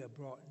 we are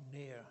brought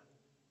near.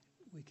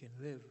 We can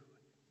live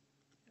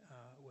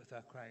with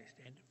our Christ.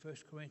 And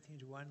 1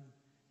 Corinthians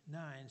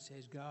 1:9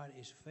 says, God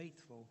is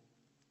faithful,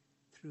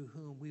 through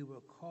whom we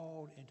were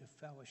called into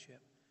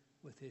fellowship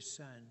with his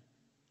Son,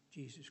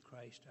 Jesus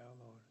Christ our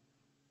Lord.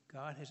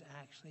 God has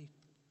actually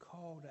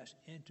called us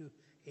into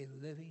a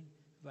living,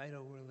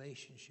 vital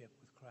relationship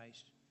with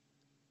Christ,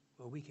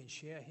 where we can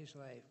share his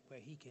life, where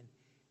he can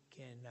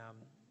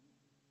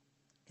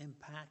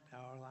impact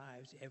our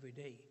lives every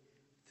day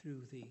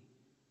through the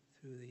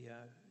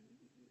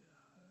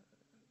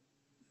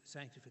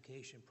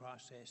sanctification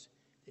process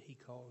that he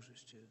calls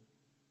us to.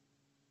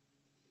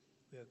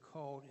 We are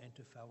called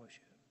into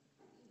fellowship.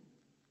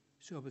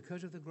 So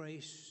because of the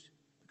grace,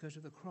 because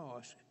of the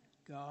cross,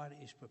 God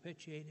is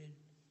propitiated,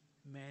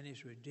 man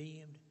is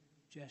redeemed,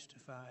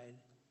 justified,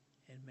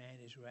 and man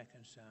is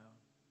reconciled.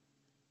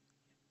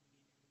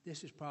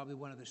 This is probably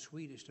one of the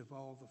sweetest of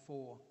all the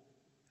four,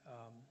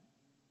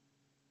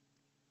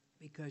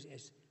 because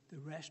it's the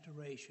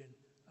restoration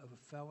of a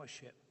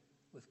fellowship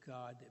with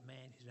God that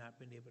man has not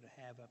been able to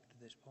have up to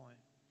this point.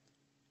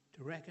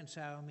 To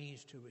reconcile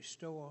means to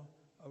restore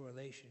a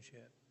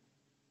relationship.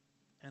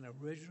 An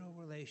original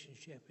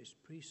relationship is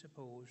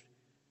presupposed,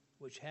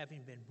 which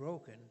having been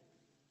broken,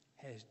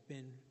 has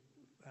been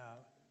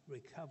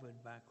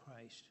recovered by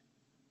Christ.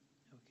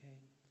 Okay?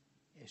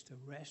 It's the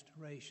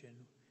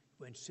restoration.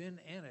 When sin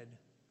entered,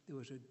 there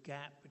was a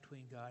gap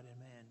between God and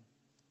man.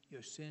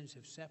 Your sins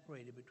have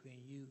separated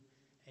between you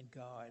and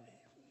God,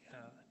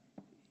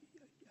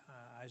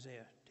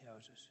 Isaiah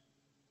tells us.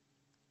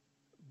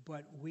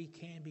 But we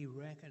can be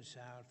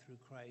reconciled through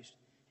Christ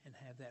and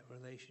have that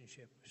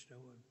relationship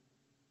restored.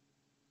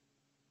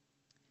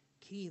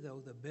 Key,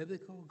 though, the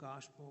biblical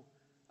gospel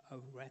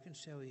of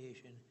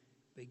reconciliation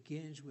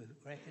begins with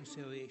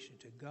reconciliation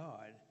to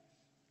God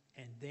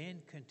and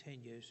then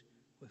continues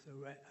with a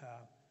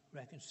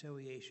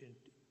reconciliation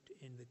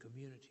in the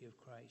community of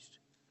Christ.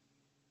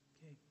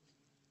 Okay?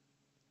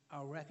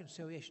 Our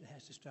reconciliation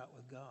has to start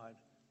with God.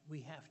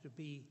 We have to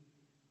be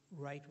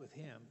right with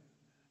him.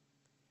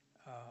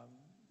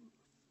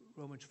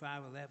 Romans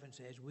 5:11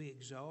 says, "We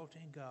exalt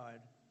in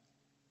God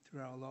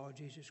through our Lord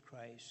Jesus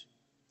Christ,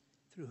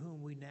 through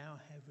whom we now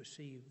have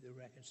received the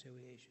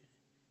reconciliation."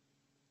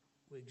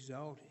 We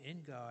exalt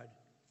in God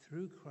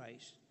through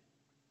Christ.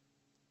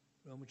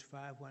 Romans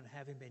 5:1,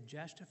 "Having been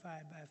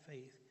justified by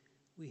faith,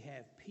 we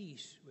have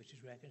peace," which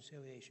is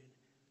reconciliation,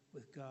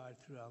 "with God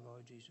through our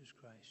Lord Jesus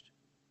Christ."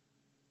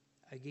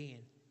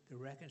 Again, the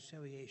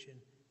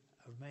reconciliation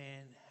of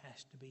man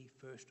has to be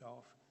first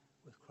off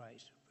with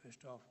Christ,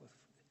 first off with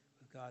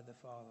God the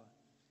Father.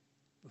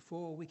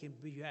 Before we can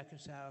be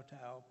reconciled to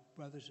our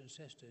brothers and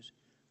sisters,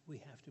 we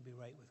have to be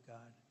right with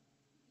God.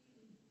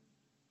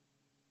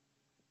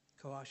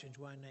 Colossians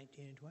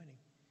 1:19 and 20.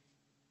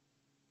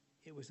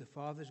 "It was the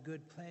Father's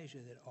good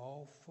pleasure that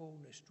all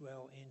fullness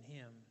dwell in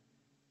him,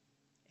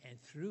 and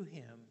through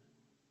him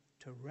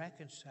to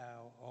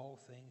reconcile all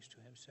things to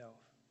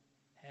himself,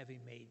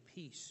 having made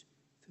peace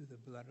through the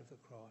blood of the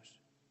cross."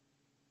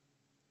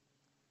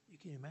 You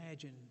can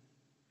imagine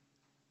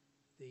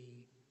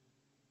the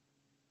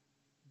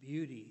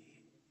beauty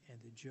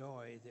and the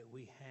joy that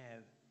we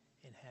have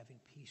in having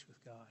peace with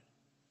God.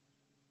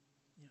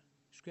 You know,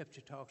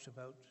 Scripture talks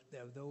about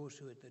there are those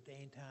who at the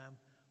day and time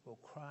will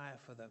cry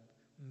for the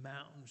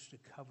mountains to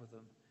cover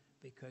them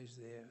because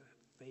they're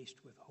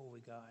faced with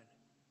holy God.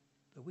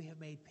 But we have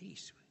made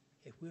peace.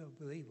 If we're a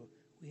believer,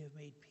 we have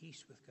made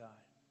peace with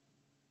God.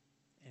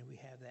 And we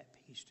have that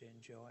peace to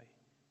enjoy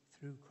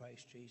through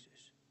Christ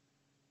Jesus.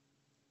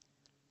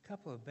 A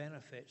couple of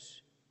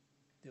benefits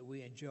that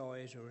we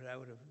enjoy as a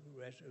result of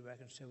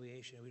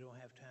reconciliation we don't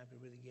have time to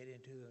really get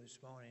into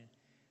this morning,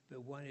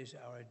 but one is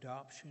our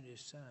adoption as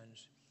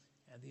sons,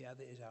 and the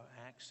other is our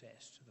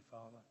access to the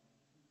Father.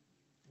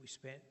 We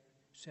spent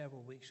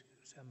several weeks,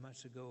 some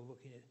months ago,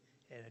 looking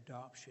at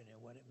adoption and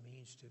what it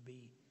means to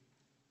be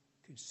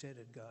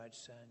considered God's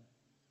son.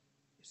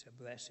 It's a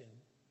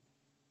blessing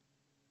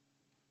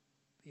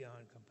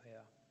beyond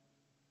compare.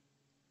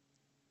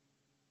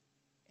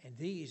 And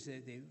these,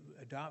 the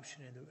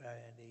adoption and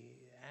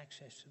the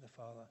access to the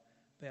Father,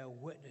 bear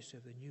witness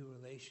of the new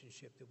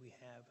relationship that we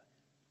have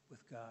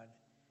with God.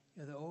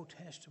 You know, the Old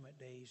Testament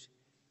days,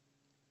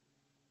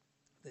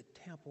 the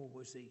temple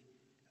was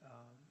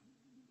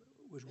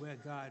where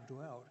God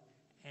dwelt,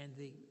 and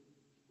the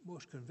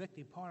most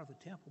convicting part of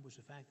the temple was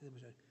the fact that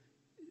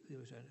there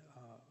was a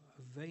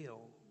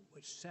veil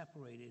which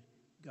separated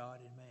God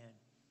and man.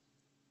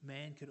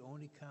 Man could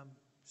only come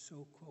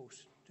so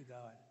close to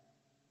God.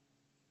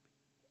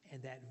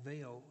 And that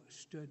veil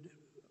stood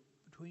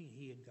between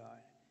he and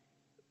God.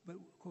 But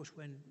of course,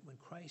 when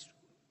Christ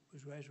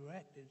was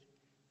resurrected,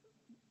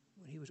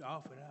 when he was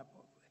offered up,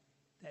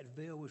 that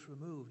veil was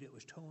removed. It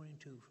was torn in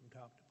two from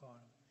top to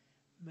bottom.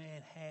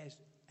 Man has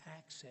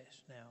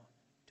access now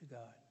to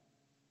God.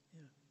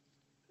 You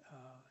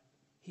know,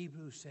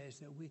 Hebrews says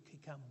that we can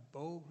come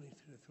boldly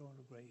through the throne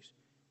of grace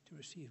to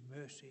receive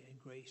mercy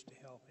and grace to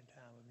help in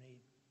time of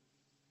need.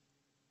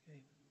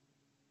 Okay?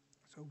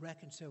 So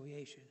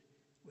reconciliation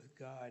with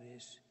God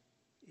is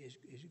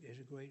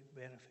a great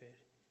benefit.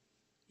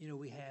 You know,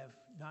 we have,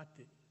 not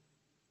that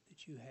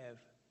you have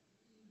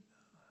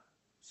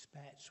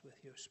spats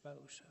with your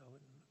spouse, I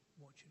wouldn't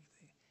want you to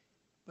think,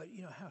 but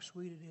you know how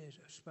sweet it is,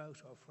 a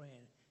spouse or a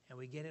friend, and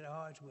we get at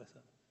odds with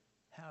them.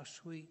 How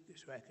sweet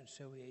this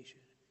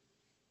reconciliation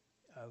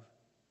of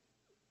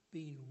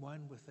being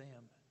one with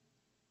them,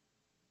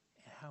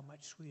 and how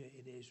much sweeter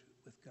it is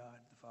with God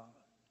the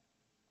Father.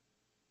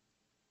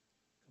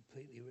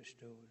 Completely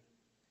restored.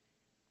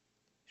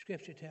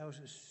 Scripture tells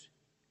us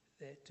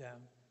that,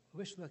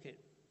 let's look at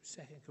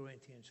 2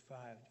 Corinthians 5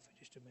 for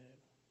just a minute.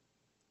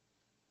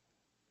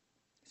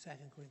 2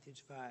 Corinthians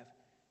 5,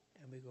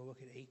 and we go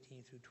look at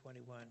 18 through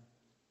 21.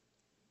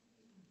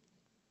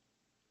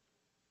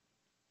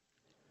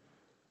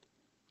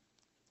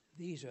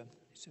 These are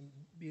some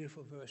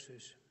beautiful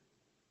verses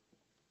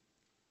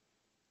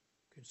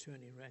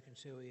concerning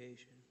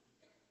reconciliation.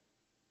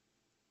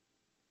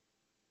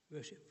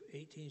 Verse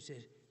 18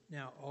 says,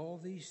 "Now all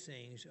these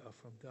things are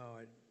from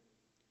God,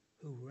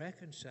 who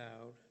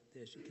reconciled,"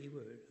 there's the key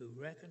word, "who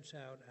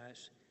reconciled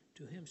us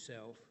to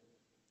himself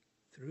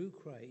through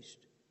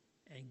Christ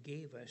and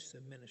gave us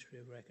the ministry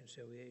of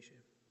reconciliation.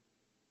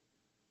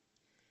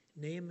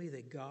 Namely,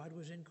 that God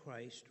was in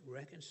Christ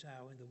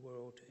reconciling the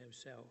world to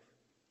himself,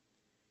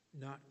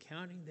 not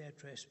counting their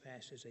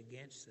trespasses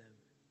against them,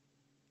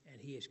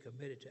 and he has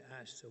committed to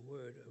us the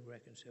word of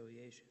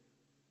reconciliation.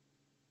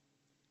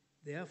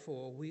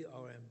 Therefore, we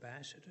are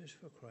ambassadors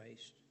for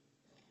Christ,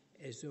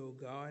 as though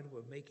God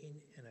were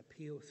making an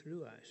appeal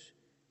through us.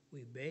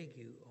 We beg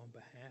you, on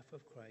behalf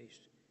of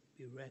Christ,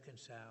 be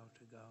reconciled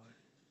to God.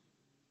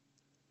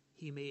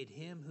 He made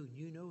him who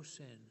knew no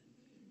sin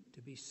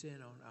to be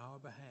sin on our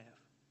behalf,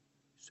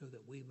 so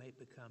that we may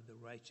become the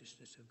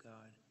righteousness of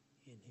God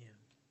in him."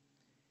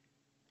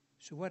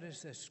 So what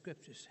does the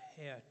scriptures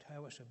here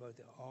tell us about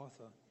the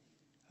author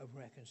of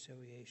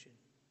reconciliation?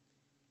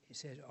 It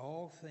says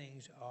all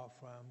things are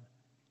from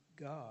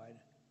God,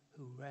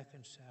 who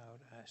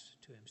reconciled us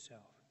to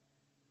himself,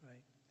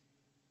 right?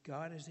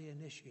 God is the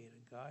initiator.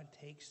 God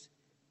takes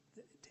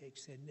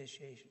the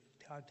initiation,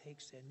 God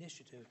takes the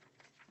initiative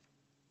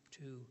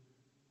to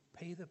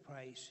pay the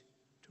price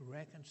to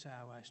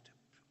reconcile us, to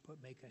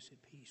make us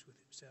at peace with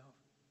himself.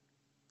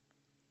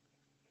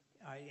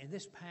 And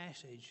this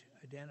passage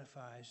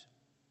identifies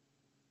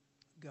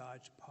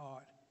God's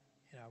part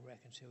in our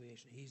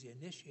reconciliation. He's the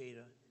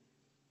initiator.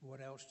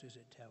 What else does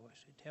it tell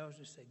us? It tells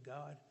us that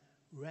God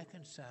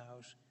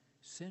reconciles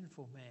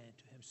sinful man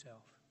to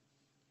himself.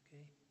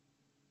 Okay?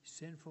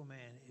 Sinful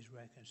man is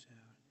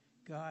reconciled.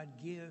 God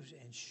gives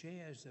and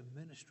shares the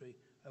ministry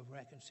of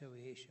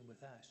reconciliation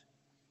with us.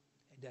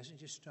 It doesn't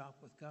just stop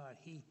with God.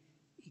 He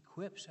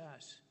equips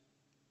us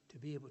to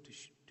be able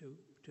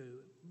to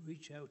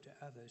reach out to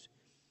others.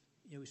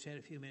 You know, we said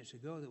a few minutes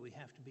ago that we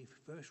have to be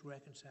first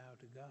reconciled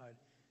to God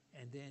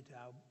and then to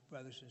our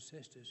brothers and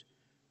sisters.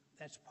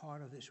 That's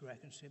part of this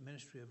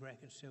ministry of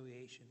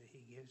reconciliation that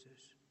he gives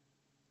us.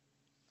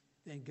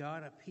 Then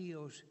God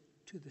appeals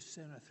to the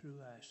sinner through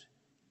us.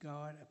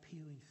 God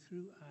appealing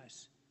through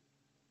us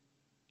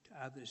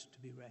to others to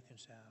be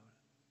reconciled.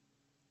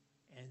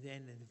 And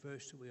then in the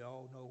verse that we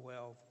all know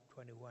well,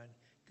 21,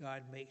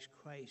 God makes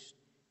Christ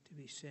to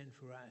be sin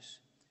for us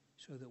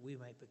so that we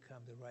might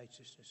become the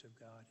righteousness of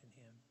God in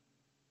him.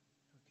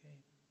 Okay?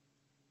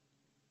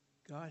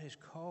 God has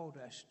called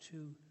us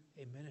to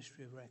a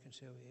ministry of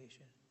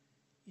reconciliation.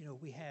 You know,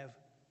 we have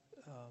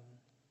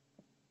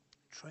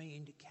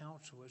trained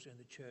counselors in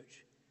the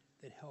church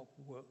that help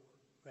work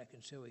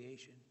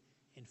reconciliation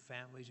in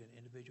families and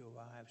individual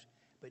lives,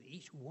 but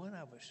each one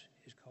of us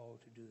is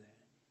called to do that.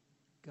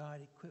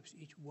 God equips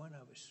each one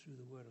of us through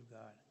the Word of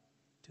God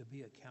to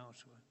be a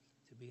counselor,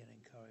 to be an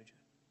encourager.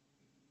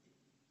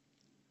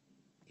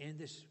 In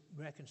this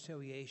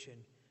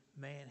reconciliation,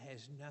 man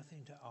has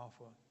nothing to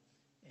offer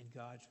in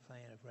God's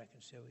plan of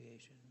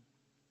reconciliation.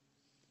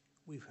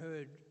 We've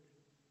heard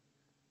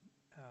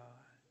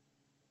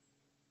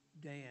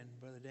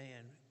Brother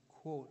Dan,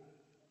 quote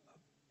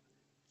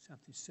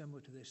something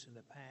similar to this in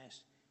the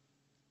past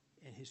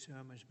in his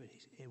sermons, but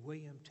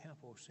William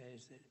Temple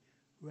says that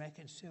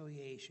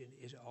reconciliation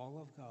is all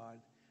of God.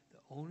 The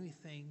only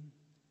thing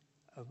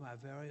of my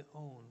very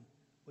own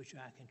which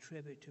I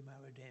contribute to my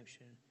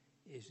redemption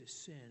is the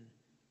sin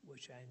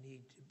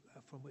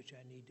from which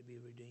I need to be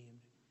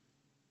redeemed.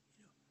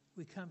 You know,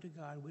 we come to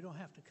God. We don't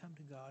have to come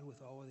to God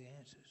with all of the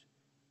answers.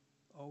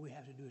 All we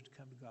have to do is to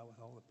come to God with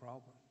all the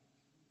problem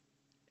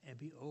and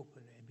be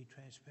open and be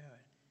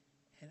transparent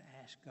and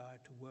ask God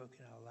to work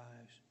in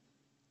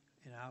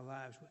our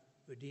lives,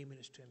 redeeming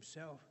us to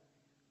himself,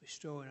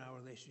 restoring our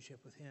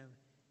relationship with him,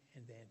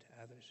 and then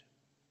to others.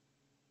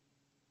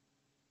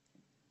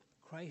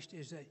 Christ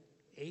is an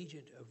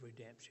agent of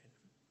redemption.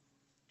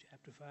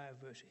 Chapter 5,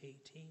 verse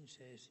 18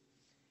 says,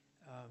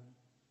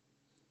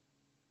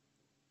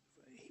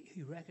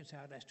 he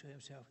reconciled us to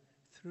himself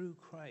through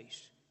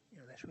Christ. You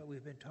know, that's what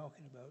we've been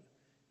talking about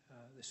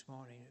this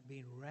morning,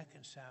 being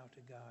reconciled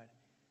to God,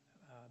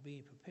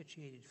 being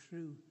propitiated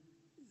through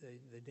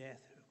the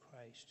death of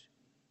Christ.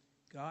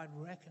 God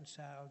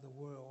reconciled the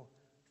world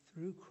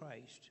through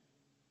Christ,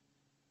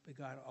 but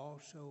God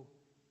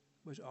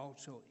was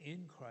also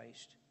in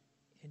Christ,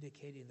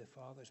 indicating the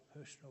Father's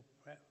personal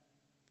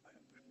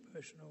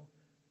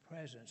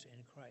presence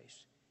in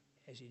Christ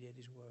as he did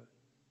his work.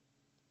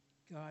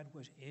 God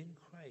was in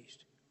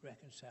Christ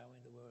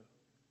reconciling the world.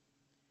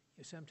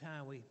 You know,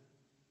 sometimes we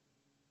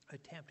are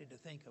tempted to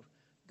think of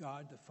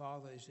God the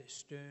Father as this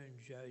stern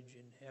judge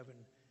in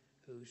heaven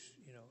who's,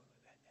 you know,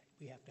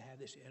 we have to have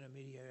this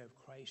intermediary of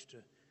Christ to,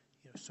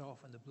 you know,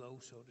 soften the blow,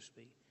 so to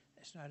speak.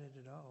 That's not it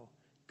at all.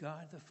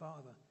 God the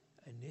Father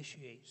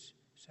initiates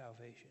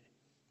salvation.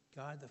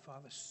 God the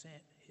Father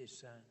sent his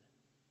Son.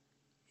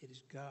 It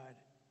is God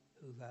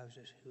who loves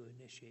us, who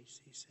initiates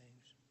these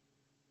things.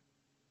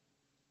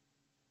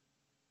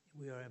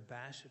 We are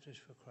ambassadors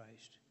for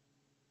Christ.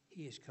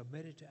 He has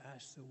committed to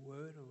us the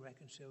word of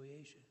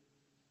reconciliation.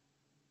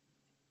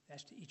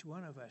 That's to each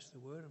one of us, the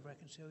word of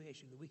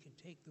reconciliation, that we can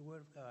take the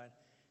word of God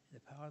and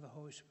the power of the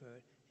Holy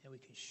Spirit, and we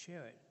can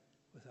share it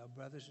with our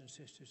brothers and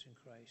sisters in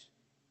Christ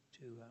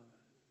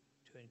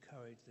to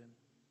encourage them.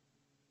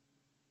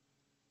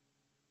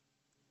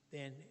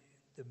 Then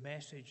the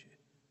message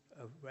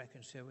of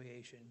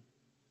reconciliation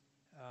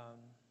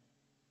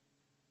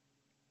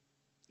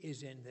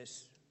is in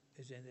this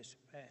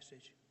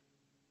passage.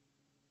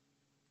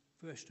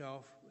 First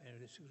off,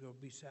 and this will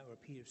be some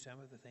repeat of some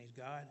of the things,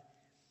 God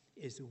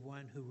is the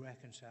one who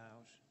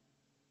reconciles.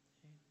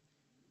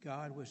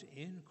 God was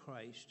in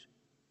Christ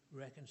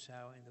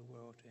reconciling the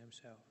world to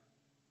himself.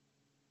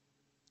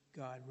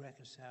 God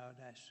reconciled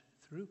us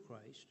through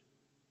Christ.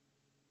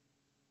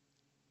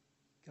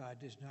 God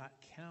does not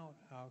count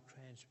our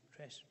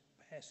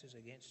trespasses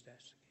against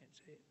us. I can't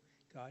say it.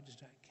 God does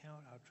not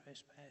count our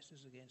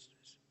trespasses against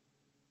us.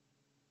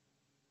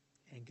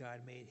 And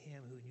God made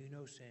him who knew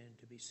no sin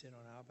to be sin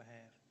on our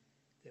behalf,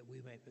 that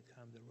we might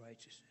become the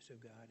righteousness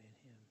of God in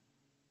him.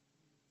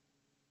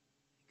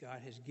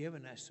 God has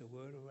given us the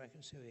word of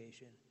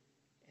reconciliation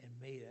and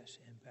made us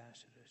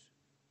ambassadors.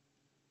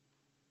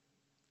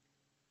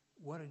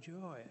 What a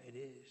joy it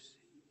is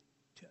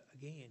to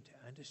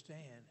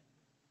understand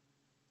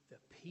the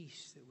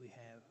peace that we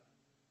have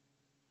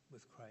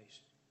with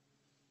Christ.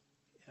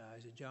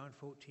 Is it John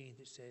 14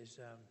 that says,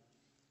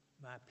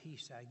 my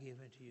peace I give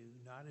unto you,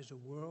 not as the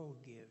world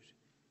gives,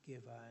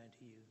 give I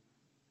unto you.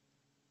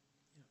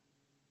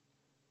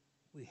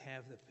 We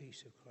have the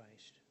peace of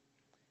Christ.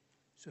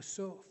 So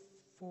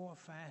 4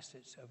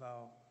 facets of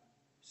our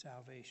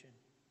salvation.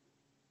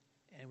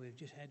 And we've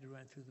just had to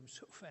run through them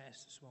so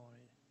fast this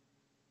morning.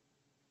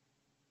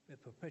 The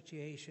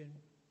propitiation,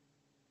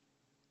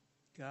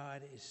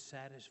 God is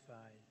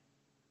satisfied.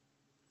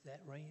 Is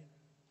that rain?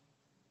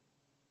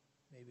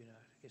 Maybe not.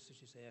 I guess it's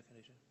just air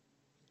conditioning.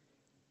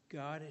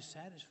 God is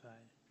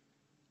satisfied.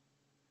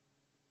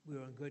 We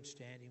are in good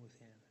standing with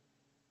him.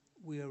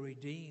 We are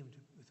redeemed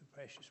with the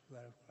precious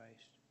blood of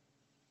Christ.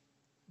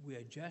 We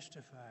are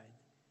justified.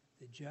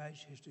 The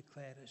judge has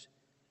declared us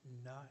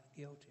not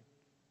guilty.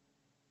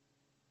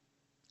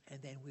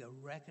 And then we are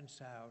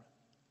reconciled.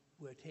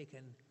 We're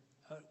taken,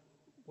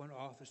 one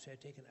author said,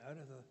 taken out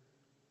of the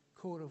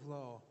court of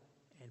law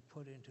and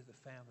put into the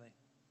family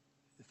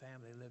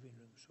living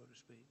room, so to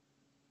speak.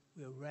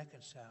 We are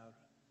reconciled.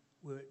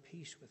 We're at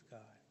peace with God.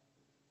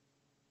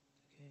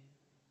 Okay?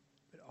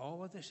 But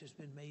all of this has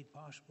been made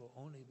possible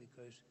only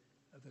because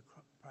of the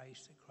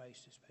price that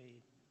Christ has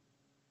paid.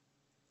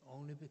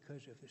 Only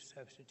because of the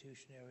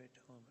substitutionary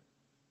atonement.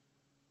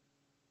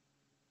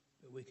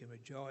 But we can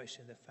rejoice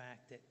in the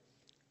fact that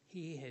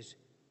he has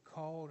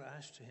called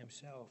us to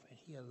himself, and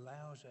he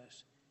allows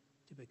us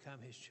to become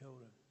his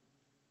children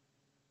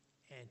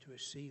and to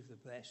receive the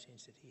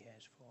blessings that he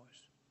has for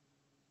us.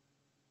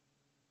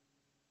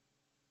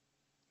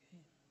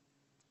 Okay.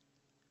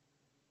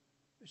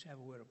 Let's have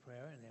a word of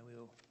prayer, and then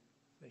we'll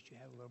let you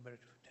have a little bit of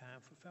time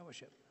for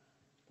fellowship.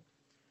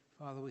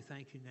 Father, we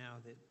thank you now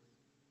that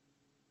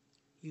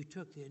you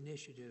took the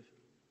initiative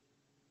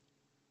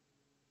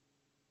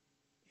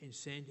in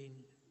sending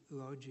the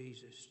Lord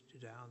Jesus to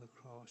die on the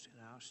cross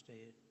in our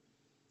stead.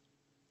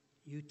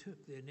 You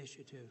took the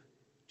initiative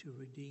to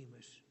redeem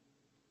us.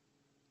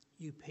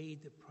 You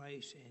paid the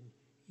price, and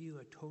you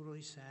are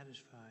totally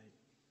satisfied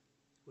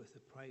with the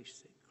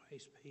price that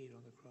Christ paid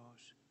on the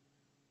cross.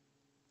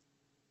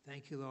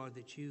 Thank you, Lord,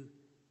 that you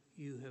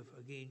have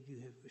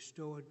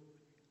restored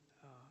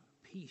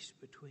peace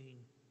between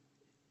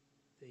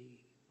the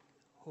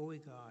holy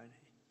God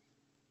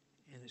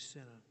and a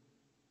sinner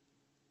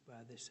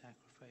by this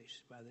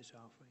sacrifice, by this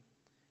offering.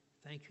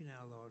 Thank you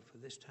now, Lord, for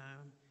this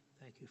time.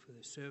 Thank you for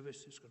the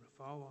service that's going to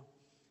follow.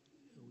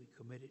 And we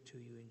commit it to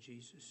you in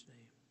Jesus'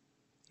 name.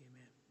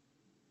 Amen.